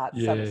small in parts.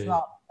 Yeah. So it's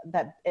not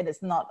that, and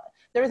it's not,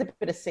 there is a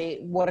bit of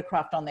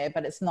watercraft on there,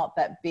 but it's not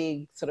that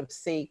big sort of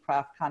sea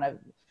craft kind of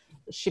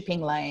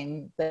shipping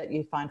lane that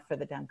you find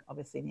further down,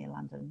 obviously near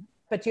London.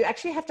 But you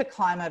actually have to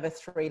climb over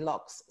 3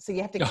 locks. So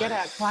you have to get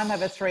out, climb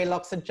over 3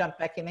 locks and jump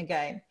back in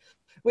again,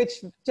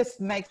 which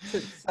just makes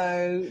it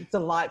so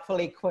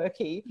delightfully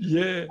quirky.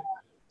 Yeah.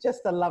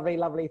 Just a lovely,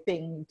 lovely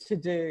thing to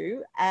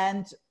do.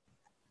 And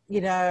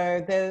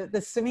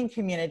the swimming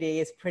community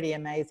is pretty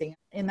amazing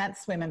in that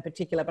swim in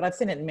particular, but I've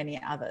seen it in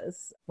many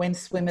others. When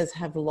swimmers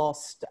have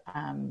lost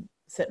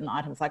certain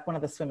items, like one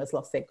of the swimmers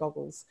lost their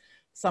goggles,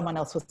 someone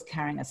else was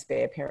carrying a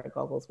spare pair of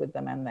goggles with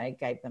them and they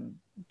gave them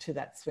to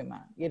that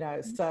swimmer,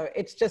 So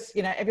it's just,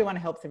 everyone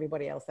helps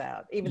everybody else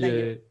out. Even though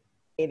you're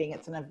eating,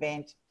 it's an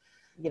event,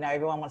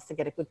 everyone wants to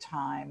get a good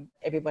time.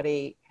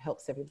 Everybody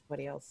helps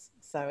everybody else.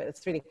 So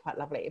it's really quite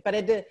lovely. But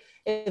it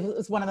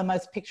was one of the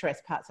most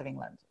picturesque parts of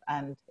England,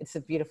 and it's a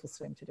beautiful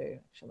swim to do,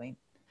 actually.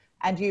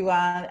 And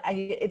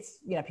it's,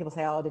 people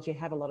say, oh, did you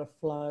have a lot of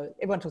flow?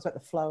 Everyone talks about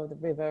the flow of the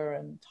river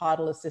and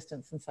tidal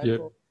assistance and so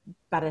forth.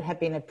 But it had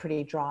been a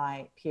pretty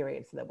dry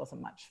period, so there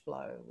wasn't much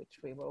flow, which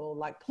we were all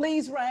like,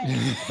 please rain,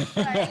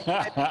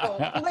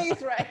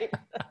 please rain.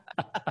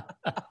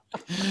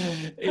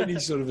 Any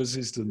sort of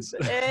assistance.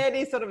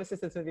 Any sort of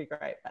assistance would be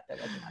great, but there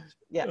wasn't much.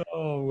 Yeah.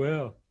 Oh,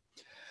 wow.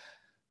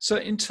 So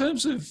in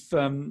terms of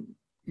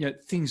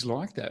things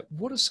like that,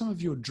 what are some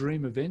of your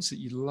dream events that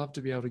you'd love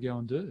to be able to go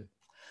and do?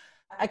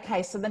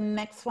 Okay, so the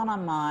next one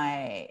on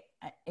my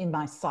in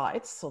my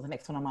sights, or the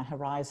next one on my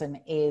horizon,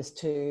 is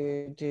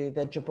to do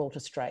the Gibraltar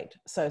Strait.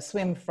 So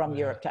swim from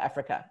Europe to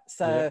Africa.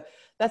 So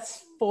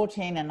that's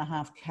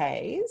 14.5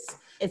 Ks.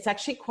 It's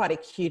actually quite a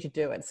queue to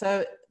do it.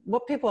 So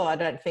what people, I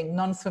don't think,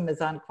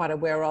 non-swimmers aren't quite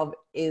aware of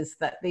is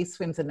that these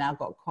swims have now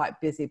got quite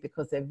busy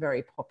because they're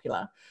very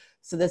popular.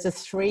 So there's a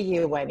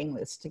 3-year waiting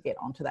list to get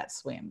onto that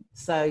swim.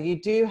 So you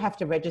do have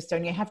to register,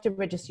 and you have to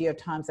register your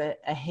times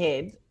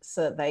ahead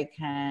so that they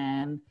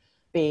can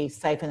be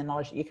safe in the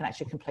knowledge that you can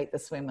actually complete the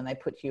swim when they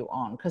put you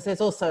on, because there's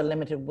also a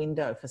limited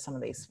window for some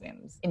of these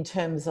swims in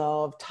terms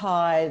of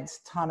tides,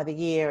 time of the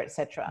year,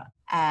 etc.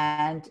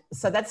 And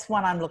so that's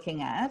one I'm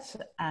looking at.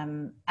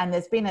 And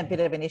there's been a bit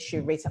of an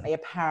issue recently.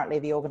 Apparently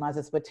the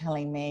organisers were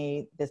telling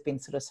me there's been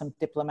sort of some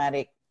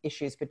diplomatic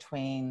issues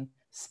between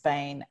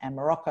Spain and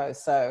Morocco.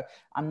 So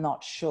I'm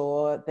not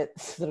sure that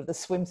sort of the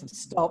swims have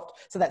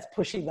stopped. So that's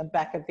pushing them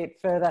back a bit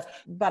further.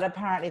 But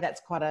apparently that's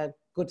quite a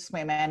good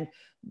swim. And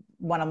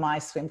one of my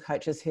swim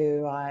coaches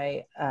who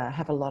I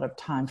have a lot of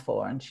time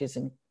for, and she's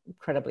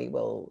incredibly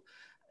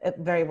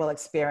very well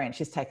experienced.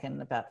 She's taken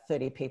about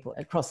 30 people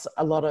across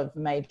a lot of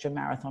major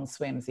marathon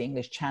swims, the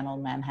English Channel,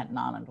 Manhattan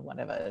Island, or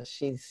whatever.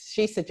 She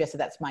suggested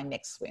that's my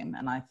next swim,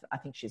 and I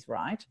think she's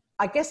right.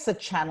 I guess the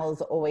Channel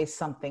is always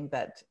something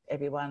that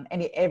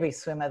every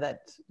swimmer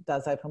that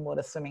does open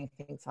water swimming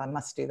thinks, I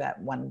must do that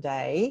one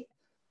day.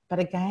 But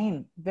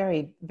again,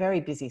 very,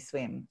 very busy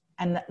swim.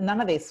 And none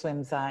of these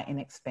swims are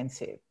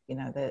inexpensive. You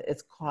know,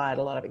 it's quite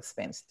a lot of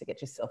expense to get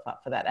yourself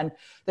up for that. And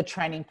the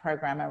training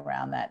program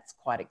around that's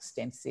quite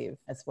extensive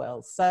as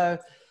well. So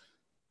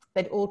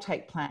they'd all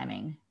take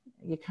planning.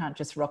 You can't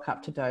just rock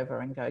up to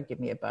Dover and go, give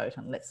me a boat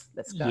and let's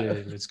go.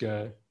 Yeah, let's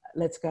go.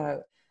 Let's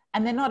go.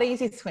 And they're not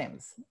easy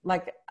swims.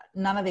 Like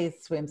none of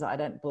these swims, I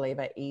don't believe,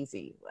 are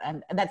easy.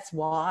 And that's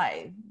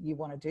why you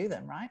want to do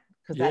them, right?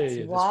 Because that's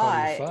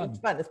why it's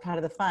fun. It's part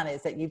of the fun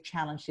is that you've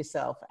challenged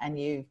yourself and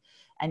you've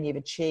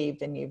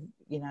achieved, and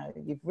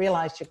you've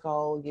realized your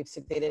goal, you've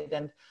succeeded.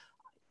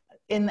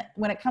 And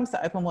when it comes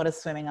to open water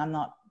swimming, I'm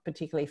not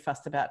particularly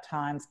fussed about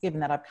times, given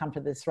that I've come to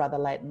this rather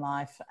late in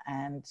life,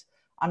 and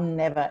I'm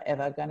never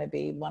ever going to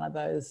be one of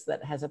those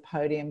that has a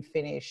podium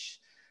finish,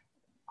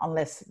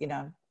 unless,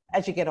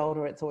 as you get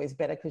older, it's always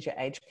better because your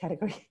age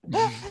category.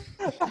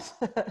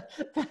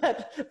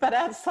 but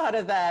outside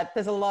of that,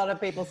 there's a lot of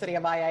people sitting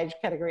in my age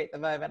category at the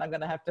moment. I'm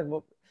going to have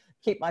to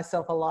keep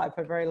myself alive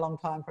for a very long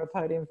time for a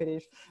podium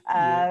finish.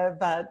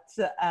 But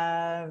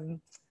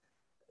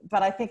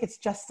I think it's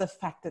just the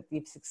fact that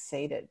you've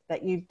succeeded,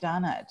 that you've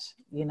done it,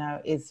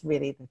 is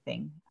really the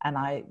thing. And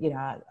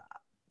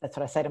that's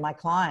what I say to my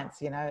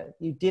clients,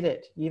 you did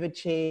it, you've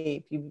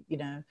achieved,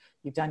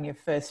 you've done your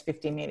first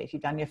 50 meters,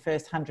 you've done your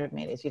first 100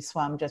 meters, you've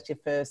swum just your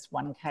first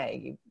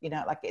 1K,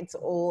 it's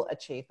all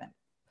achievement.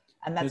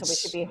 And that's what we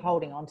should be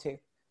holding on to.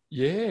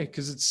 Yeah,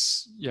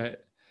 because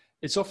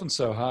it's often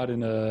so hard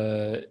in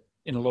a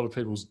lot of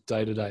people's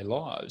day-to-day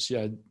lives.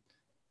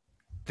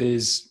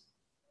 There's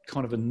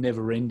kind of a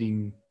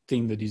never-ending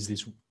thing that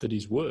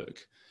is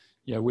work.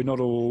 We're not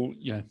all,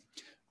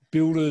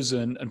 builders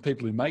and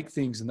people who make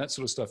things and that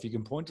sort of stuff. You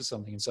can point to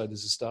something and say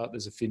there's a start,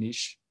 there's a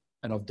finish,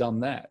 and I've done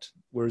that.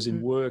 Whereas in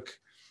work,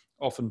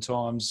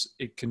 oftentimes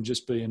it can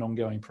just be an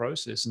ongoing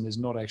process and there's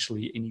not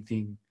actually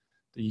anything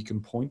that you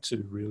can point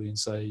to really and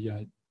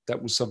say,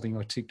 that was something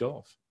I ticked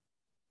off.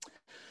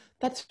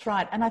 That's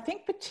right. And I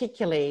think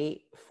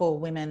particularly for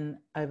women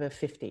over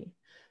 50,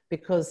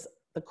 because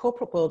the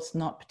corporate world's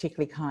not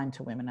particularly kind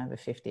to women over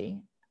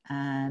 50.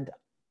 And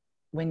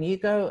when you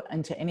go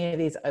into any of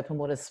these open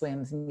water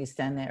swims and you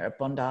stand there at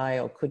Bondi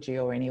or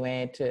Coogee or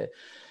anywhere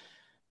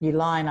you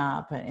line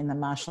up in the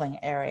marshalling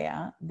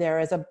area, there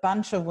is a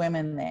bunch of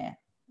women there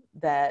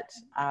that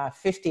are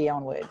 50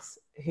 onwards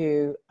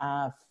who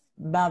are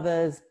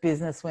mothers,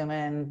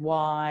 businesswomen,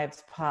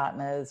 wives,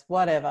 partners,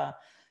 whatever,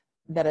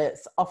 that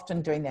it's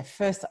often doing their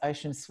first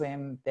ocean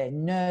swim. They're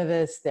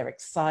nervous, they're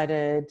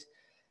excited,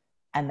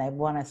 and they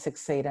want to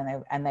succeed,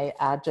 and they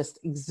are just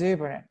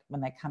exuberant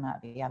when they come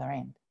out the other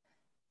end.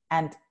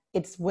 And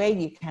it's where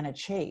you can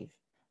achieve.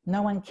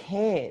 No one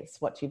cares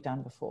what you've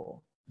done before.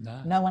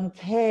 No one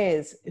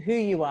cares who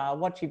you are,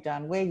 what you've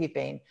done, where you've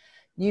been.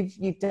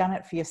 You've done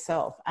it for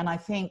yourself. And I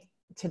think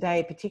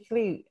today,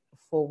 particularly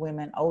for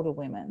women, older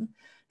women,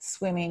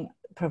 swimming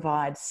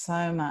provides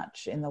so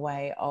much in the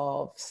way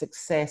of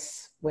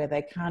success where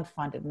they can't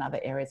find it in other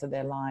areas of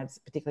their lives,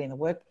 particularly in the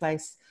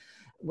workplace,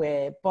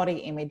 where body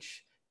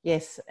image,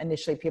 yes,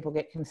 initially people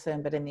get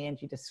concerned, but in the end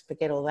you just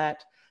forget all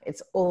that.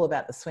 It's all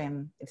about the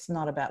swim. It's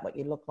not about what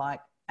you look like.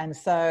 And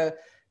so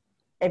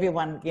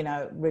everyone,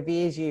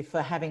 reveres you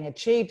for having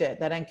achieved it.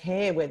 They don't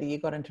care whether you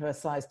got into a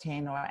size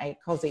 10 or 8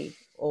 Cosy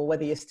or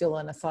whether you're still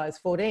in a size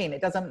 14. It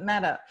doesn't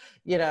matter.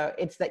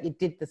 It's that you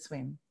did the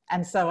swim.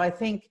 And so I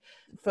think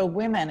for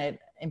women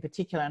in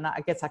particular, and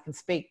I guess I can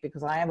speak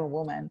because I am a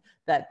woman,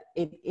 that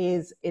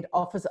it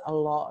offers a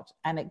lot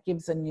and it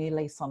gives a new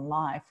lease on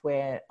life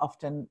where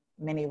often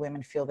many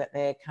women feel that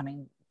they're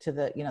coming to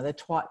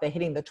they're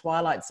hitting the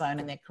twilight zone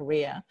in their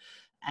career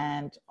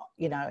and,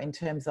 you know, in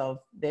terms of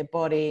their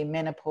body,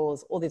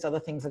 menopause, all these other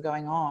things are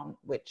going on,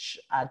 which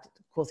are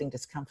causing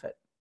discomfort.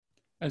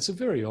 And it's a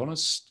very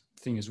honest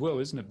thing as well,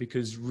 isn't it?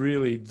 Because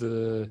really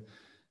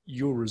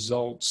your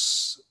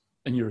results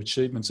and your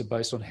achievements are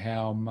based on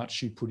how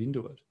much you put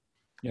into it.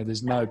 You know,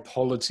 there's no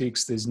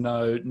politics,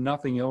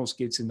 nothing else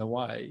gets in the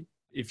way.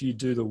 If you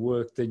do the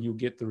work, then you'll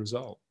get the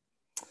result.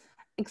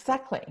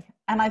 Exactly.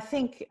 And I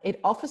think it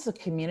offers a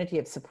community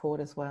of support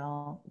as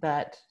well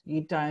that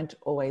you don't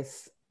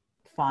always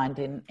find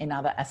in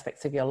other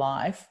aspects of your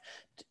life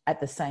at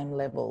the same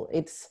level.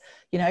 It's,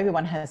 you know,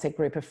 everyone has their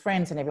group of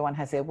friends and everyone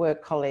has their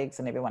work colleagues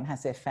and everyone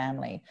has their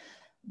family.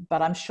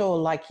 But I'm sure,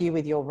 like you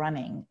with your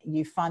running,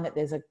 you find that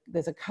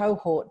there's a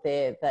cohort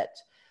there that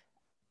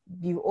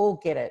you all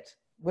get it.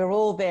 We're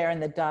all there in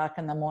the dark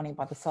in the morning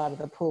by the side of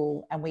the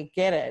pool, and we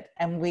get it.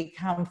 And we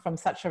come from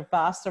such a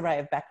vast array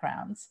of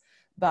backgrounds,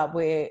 but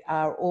we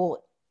are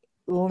all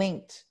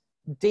linked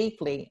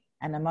deeply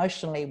and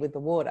emotionally with the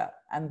water.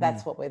 And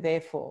that's what we're there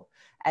for.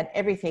 And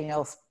everything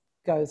else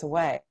goes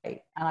away.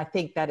 And I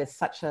think that is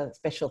such a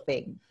special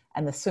thing.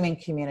 And the swimming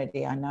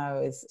community, I know,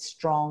 is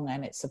strong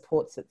and it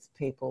supports its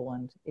people.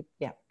 And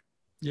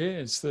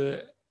it's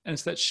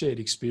that shared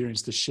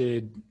experience, the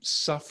shared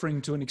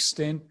suffering to an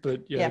extent,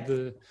 but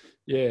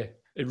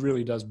it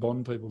really does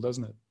bond people,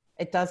 doesn't it?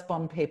 It does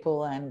bond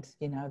people, and,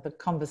 you know, the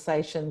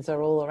conversations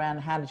are all around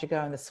how did you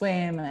go in the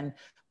swim and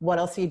what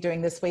else are you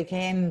doing this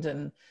weekend?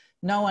 And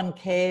no one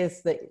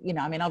cares that, you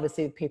know, I mean,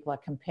 obviously people are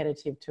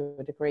competitive to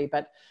a degree,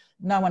 but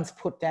no one's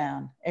put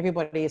down.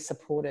 Everybody is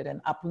supported and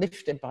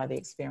uplifted by the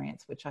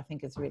experience, which I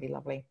think is really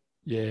lovely.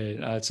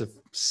 Yeah, it's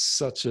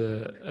such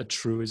a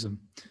truism.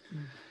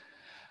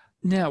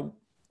 Now,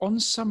 on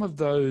some of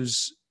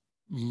those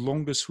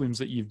longer swims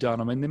that you've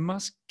done, I mean, you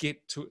must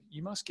get to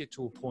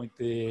a point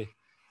there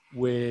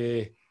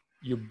where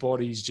your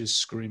body's just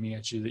screaming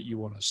at you that you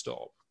want to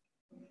stop,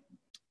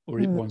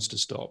 or it wants to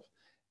stop.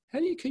 How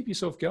do you keep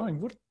yourself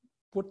going?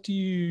 What do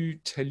you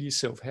tell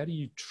yourself? How do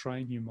you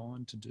train your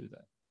mind to do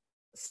that?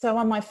 So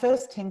on my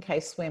first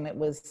 10K swim, it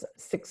was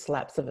 6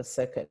 laps of a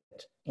circuit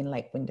in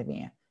Lake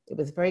Windermere. It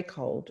was very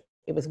cold.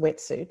 It was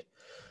wetsuit.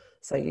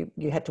 So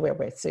you had to wear a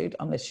wetsuit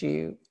unless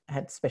you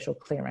had special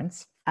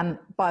clearance. And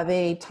by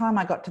the time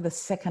I got to the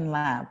second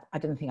lap, I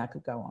didn't think I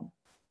could go on.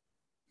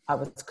 I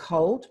was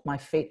cold. My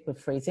feet were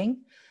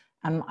freezing.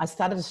 And I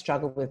started to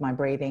struggle with my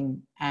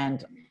breathing,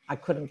 and I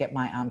couldn't get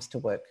my arms to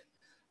work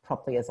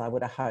properly as I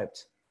would have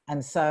hoped.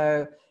 And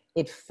so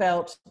it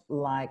felt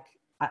like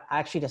I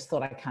actually just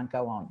thought I can't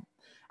go on.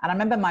 And I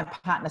remember my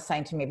partner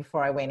saying to me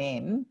before I went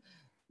in,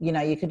 you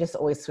know, you could just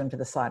always swim to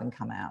the side and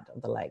come out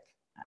of the lake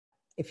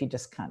if you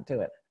just can't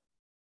do it.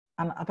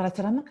 But I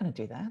said, I'm not going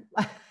to do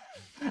that.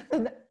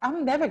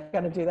 I'm never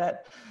going to do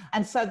that.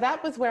 And so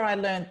that was where I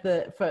learned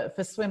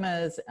for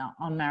swimmers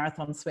on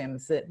marathon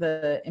swims, that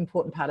the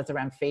important part is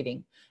around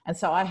feeding. And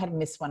so I had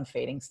missed one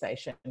feeding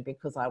station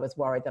because I was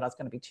worried that I was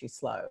going to be too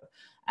slow.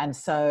 And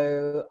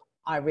so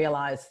I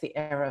realized the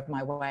error of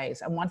my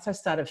ways. And once I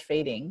started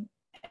feeding,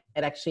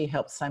 it actually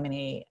helped so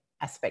many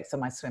aspects of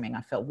my swimming.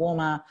 I felt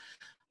warmer.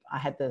 I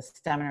had the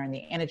stamina and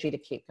the energy to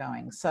keep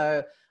going.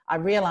 So I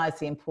realized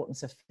the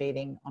importance of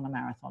feeding on a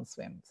marathon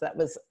swim. So that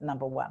was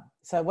number one.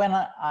 So when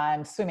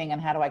I'm swimming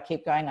and how do I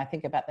keep going, I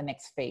think about the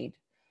next feed.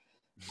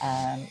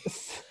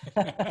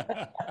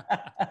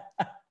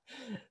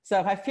 So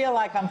if I feel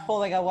like I'm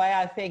falling away,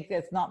 I think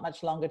there's not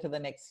much longer to the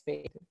next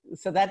feed.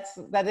 So that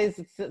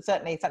is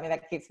certainly something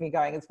that keeps me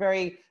going. It's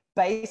very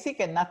basic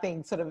and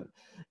nothing sort of,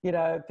 you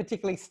know,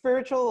 particularly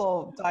spiritual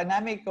or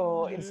dynamic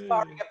or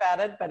inspiring about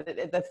it, but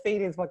the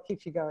feed is what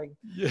keeps you going.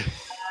 Yeah.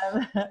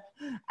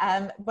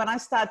 And when I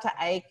start to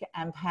ache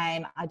and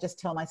pain, I just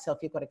tell myself,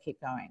 you've got to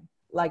keep going.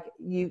 Like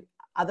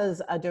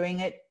others are doing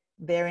it.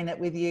 They're in it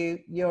with you.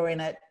 You're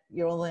in it.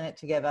 You're all in it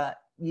together.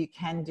 You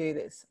can do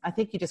this. I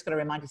think you just got to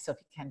remind yourself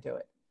you can do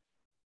it,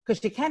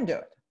 because you can do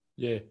it.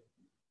 Yeah.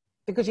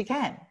 Because you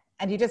can.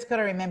 And you just got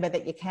to remember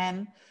that you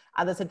can.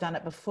 Others have done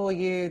it before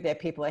you. There are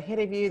people ahead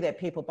of you. There are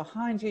people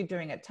behind you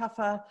doing it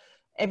tougher.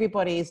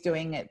 Everybody is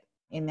doing it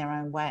in their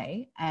own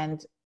way.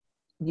 And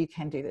you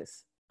can do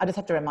this. I just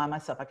have to remind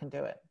myself I can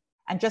do it.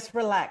 And just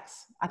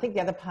relax. I think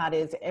the other part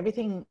is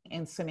everything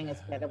in swimming is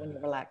better when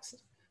you're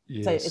relaxed.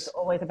 Yes. So it's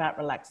always about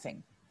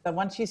relaxing. So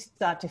once you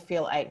start to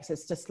feel aches,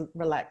 it's just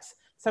relax.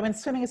 So in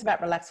swimming, it's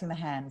about relaxing the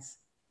hands.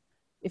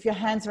 If your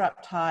hands are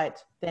uptight,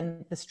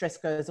 then the stress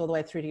goes all the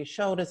way through to your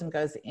shoulders and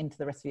goes into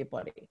the rest of your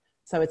body.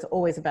 So it's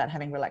always about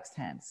having relaxed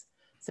hands.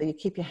 So you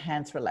keep your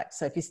hands relaxed.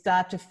 So if you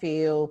start to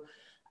feel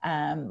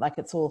like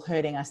it's all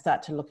hurting, I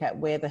start to look at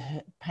where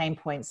the pain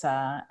points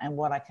are and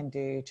what I can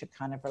do to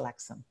kind of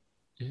relax them.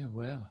 Yeah,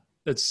 wow.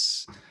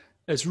 It's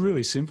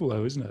really simple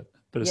though, isn't it?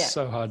 But it's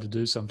so hard to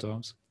do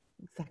sometimes.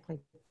 Exactly.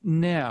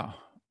 Now,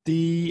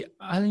 the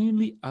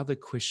only other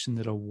question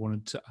that I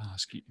wanted to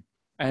ask you,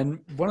 and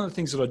one of the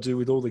things that I do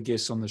with all the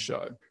guests on the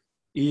show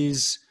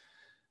is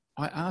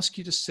I ask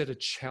you to set a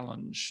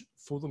challenge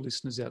for the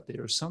listeners out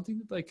there of something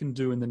that they can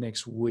do in the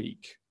next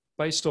week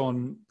based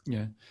on, you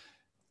know,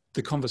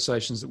 the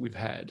conversations that we've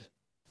had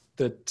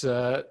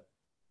that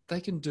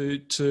they can do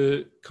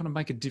to kind of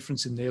make a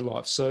difference in their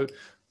life. So,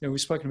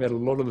 we've spoken about a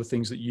lot of the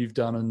things that you've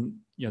done and,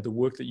 the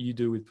work that you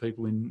do with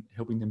people in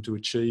helping them to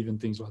achieve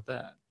and things like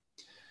that.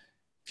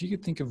 If you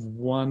could think of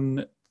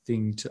one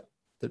thing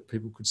that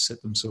people could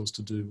set themselves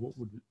to do, what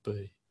would it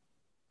be?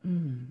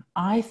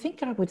 I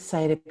think I would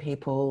say to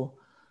people,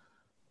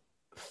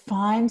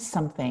 find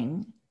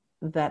something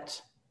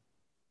that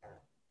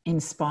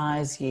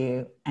inspires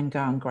you and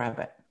go and grab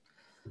it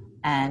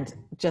and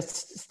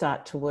just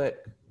start to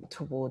work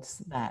towards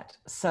that.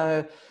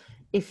 So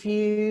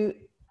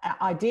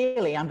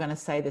ideally, I'm going to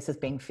say this as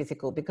being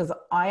physical, because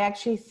I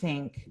actually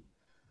think,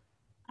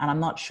 and I'm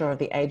not sure of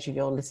the age of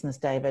your listeners,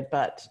 David,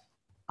 but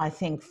I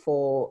think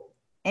for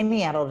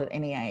any adult at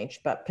any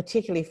age, but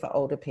particularly for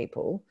older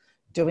people,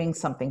 doing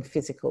something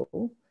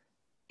physical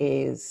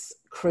is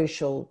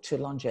crucial to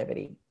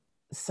longevity.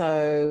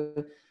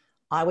 So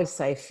I would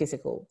say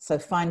physical. So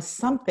find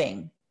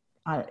something,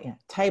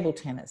 table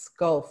tennis,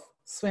 golf,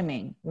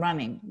 swimming,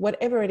 running,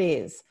 whatever it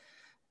is,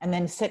 and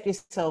then set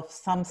yourself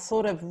some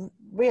sort of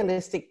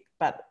realistic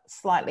but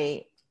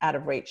slightly out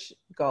of reach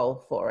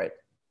goal for it,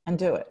 and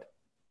do it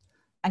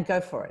and go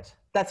for it.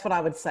 That's what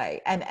I would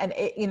say. And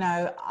it,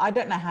 I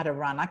don't know how to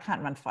run. I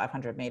can't run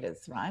 500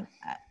 meters, right?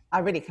 I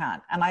really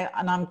can't. And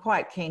I'm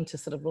quite keen to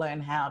sort of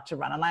learn how to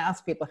run. And I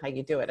ask people how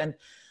you do it. And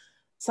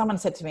someone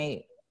said to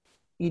me,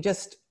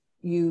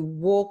 you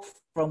walk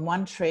from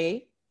one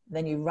tree,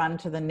 then you run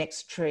to the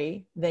next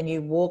tree, then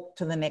you walk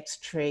to the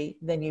next tree,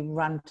 then you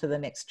run to the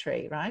next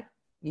tree, right?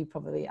 You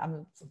probably,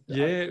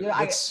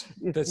 that's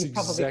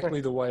exactly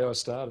the way I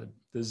started.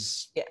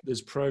 There's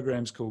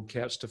programs called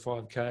Couch to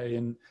 5K,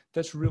 and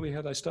that's really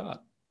how they start.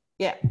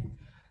 Yeah.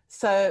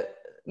 So,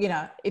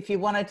 if you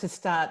wanted to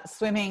start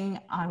swimming,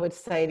 I would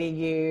say to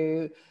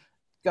you,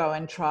 go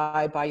and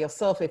try by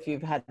yourself if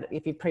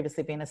you've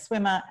previously been a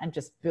swimmer, and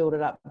just build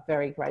it up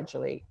very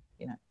gradually.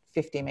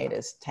 50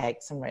 meters,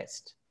 take some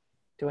rest.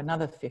 Do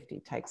another 50,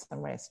 take some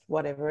rest,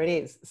 whatever it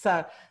is.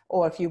 So,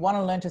 or if you want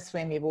to learn to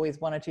swim, you've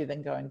always wanted to,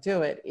 then go and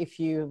do it. If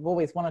you've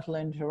always wanted to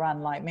learn to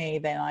run like me,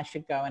 then I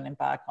should go and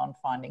embark on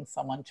finding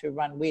someone to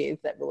run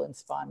with that will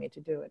inspire me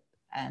to do it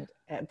and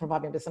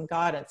provide me with some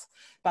guidance.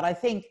 But I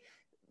think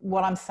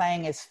what I'm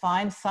saying is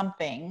find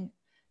something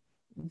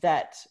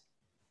that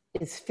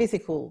is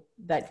physical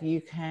that you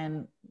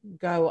can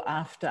go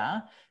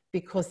after,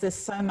 because there's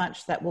so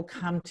much that will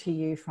come to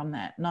you from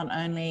that, not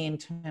only in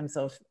terms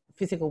of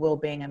physical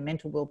well-being and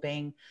mental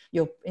well-being.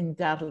 You'll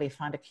undoubtedly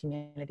find a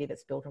community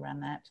that's built around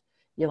that.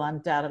 You'll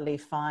undoubtedly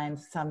find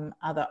some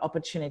other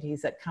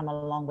opportunities that come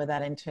along with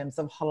that in terms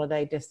of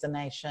holiday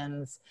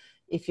destinations.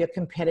 If you're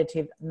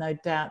competitive, no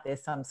doubt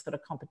there's some sort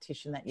of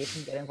competition that you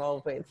can get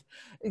involved with.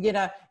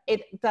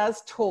 It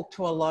does talk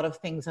to a lot of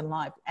things in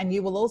life, and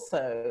you will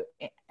also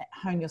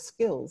hone your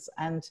skills.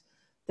 And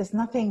there's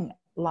nothing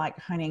like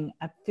honing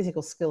a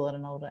physical skill at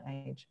an older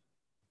age.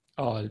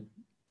 Oh,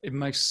 it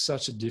makes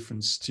such a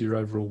difference to your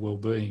overall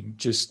well-being,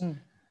 just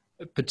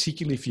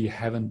particularly if you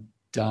haven't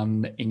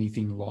done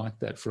anything like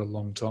that for a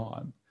long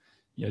time,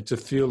 to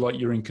feel like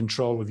you're in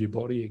control of your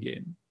body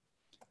again.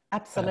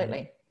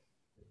 Absolutely.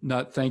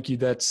 No, thank you.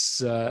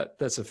 That's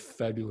a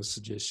fabulous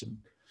suggestion.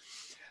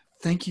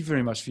 Thank you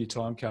very much for your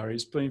time, Kari.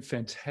 It's been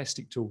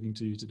fantastic talking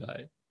to you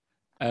today.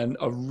 And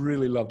I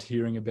really loved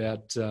hearing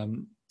about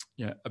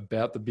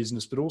about the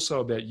business, but also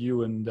about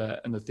you and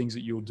the things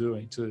that you're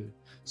doing too.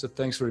 So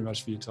thanks very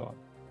much for your time.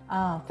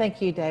 Oh,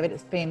 thank you, David.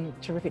 It's been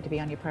terrific to be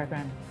on your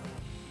program.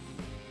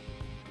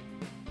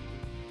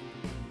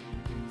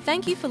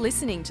 Thank you for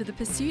listening to The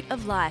Pursuit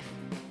of Life.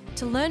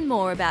 To learn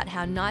more about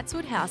how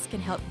Knightswood House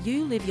can help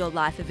you live your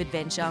life of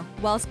adventure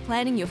whilst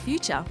planning your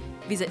future,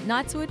 visit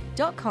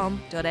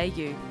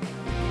knightswood.com.au.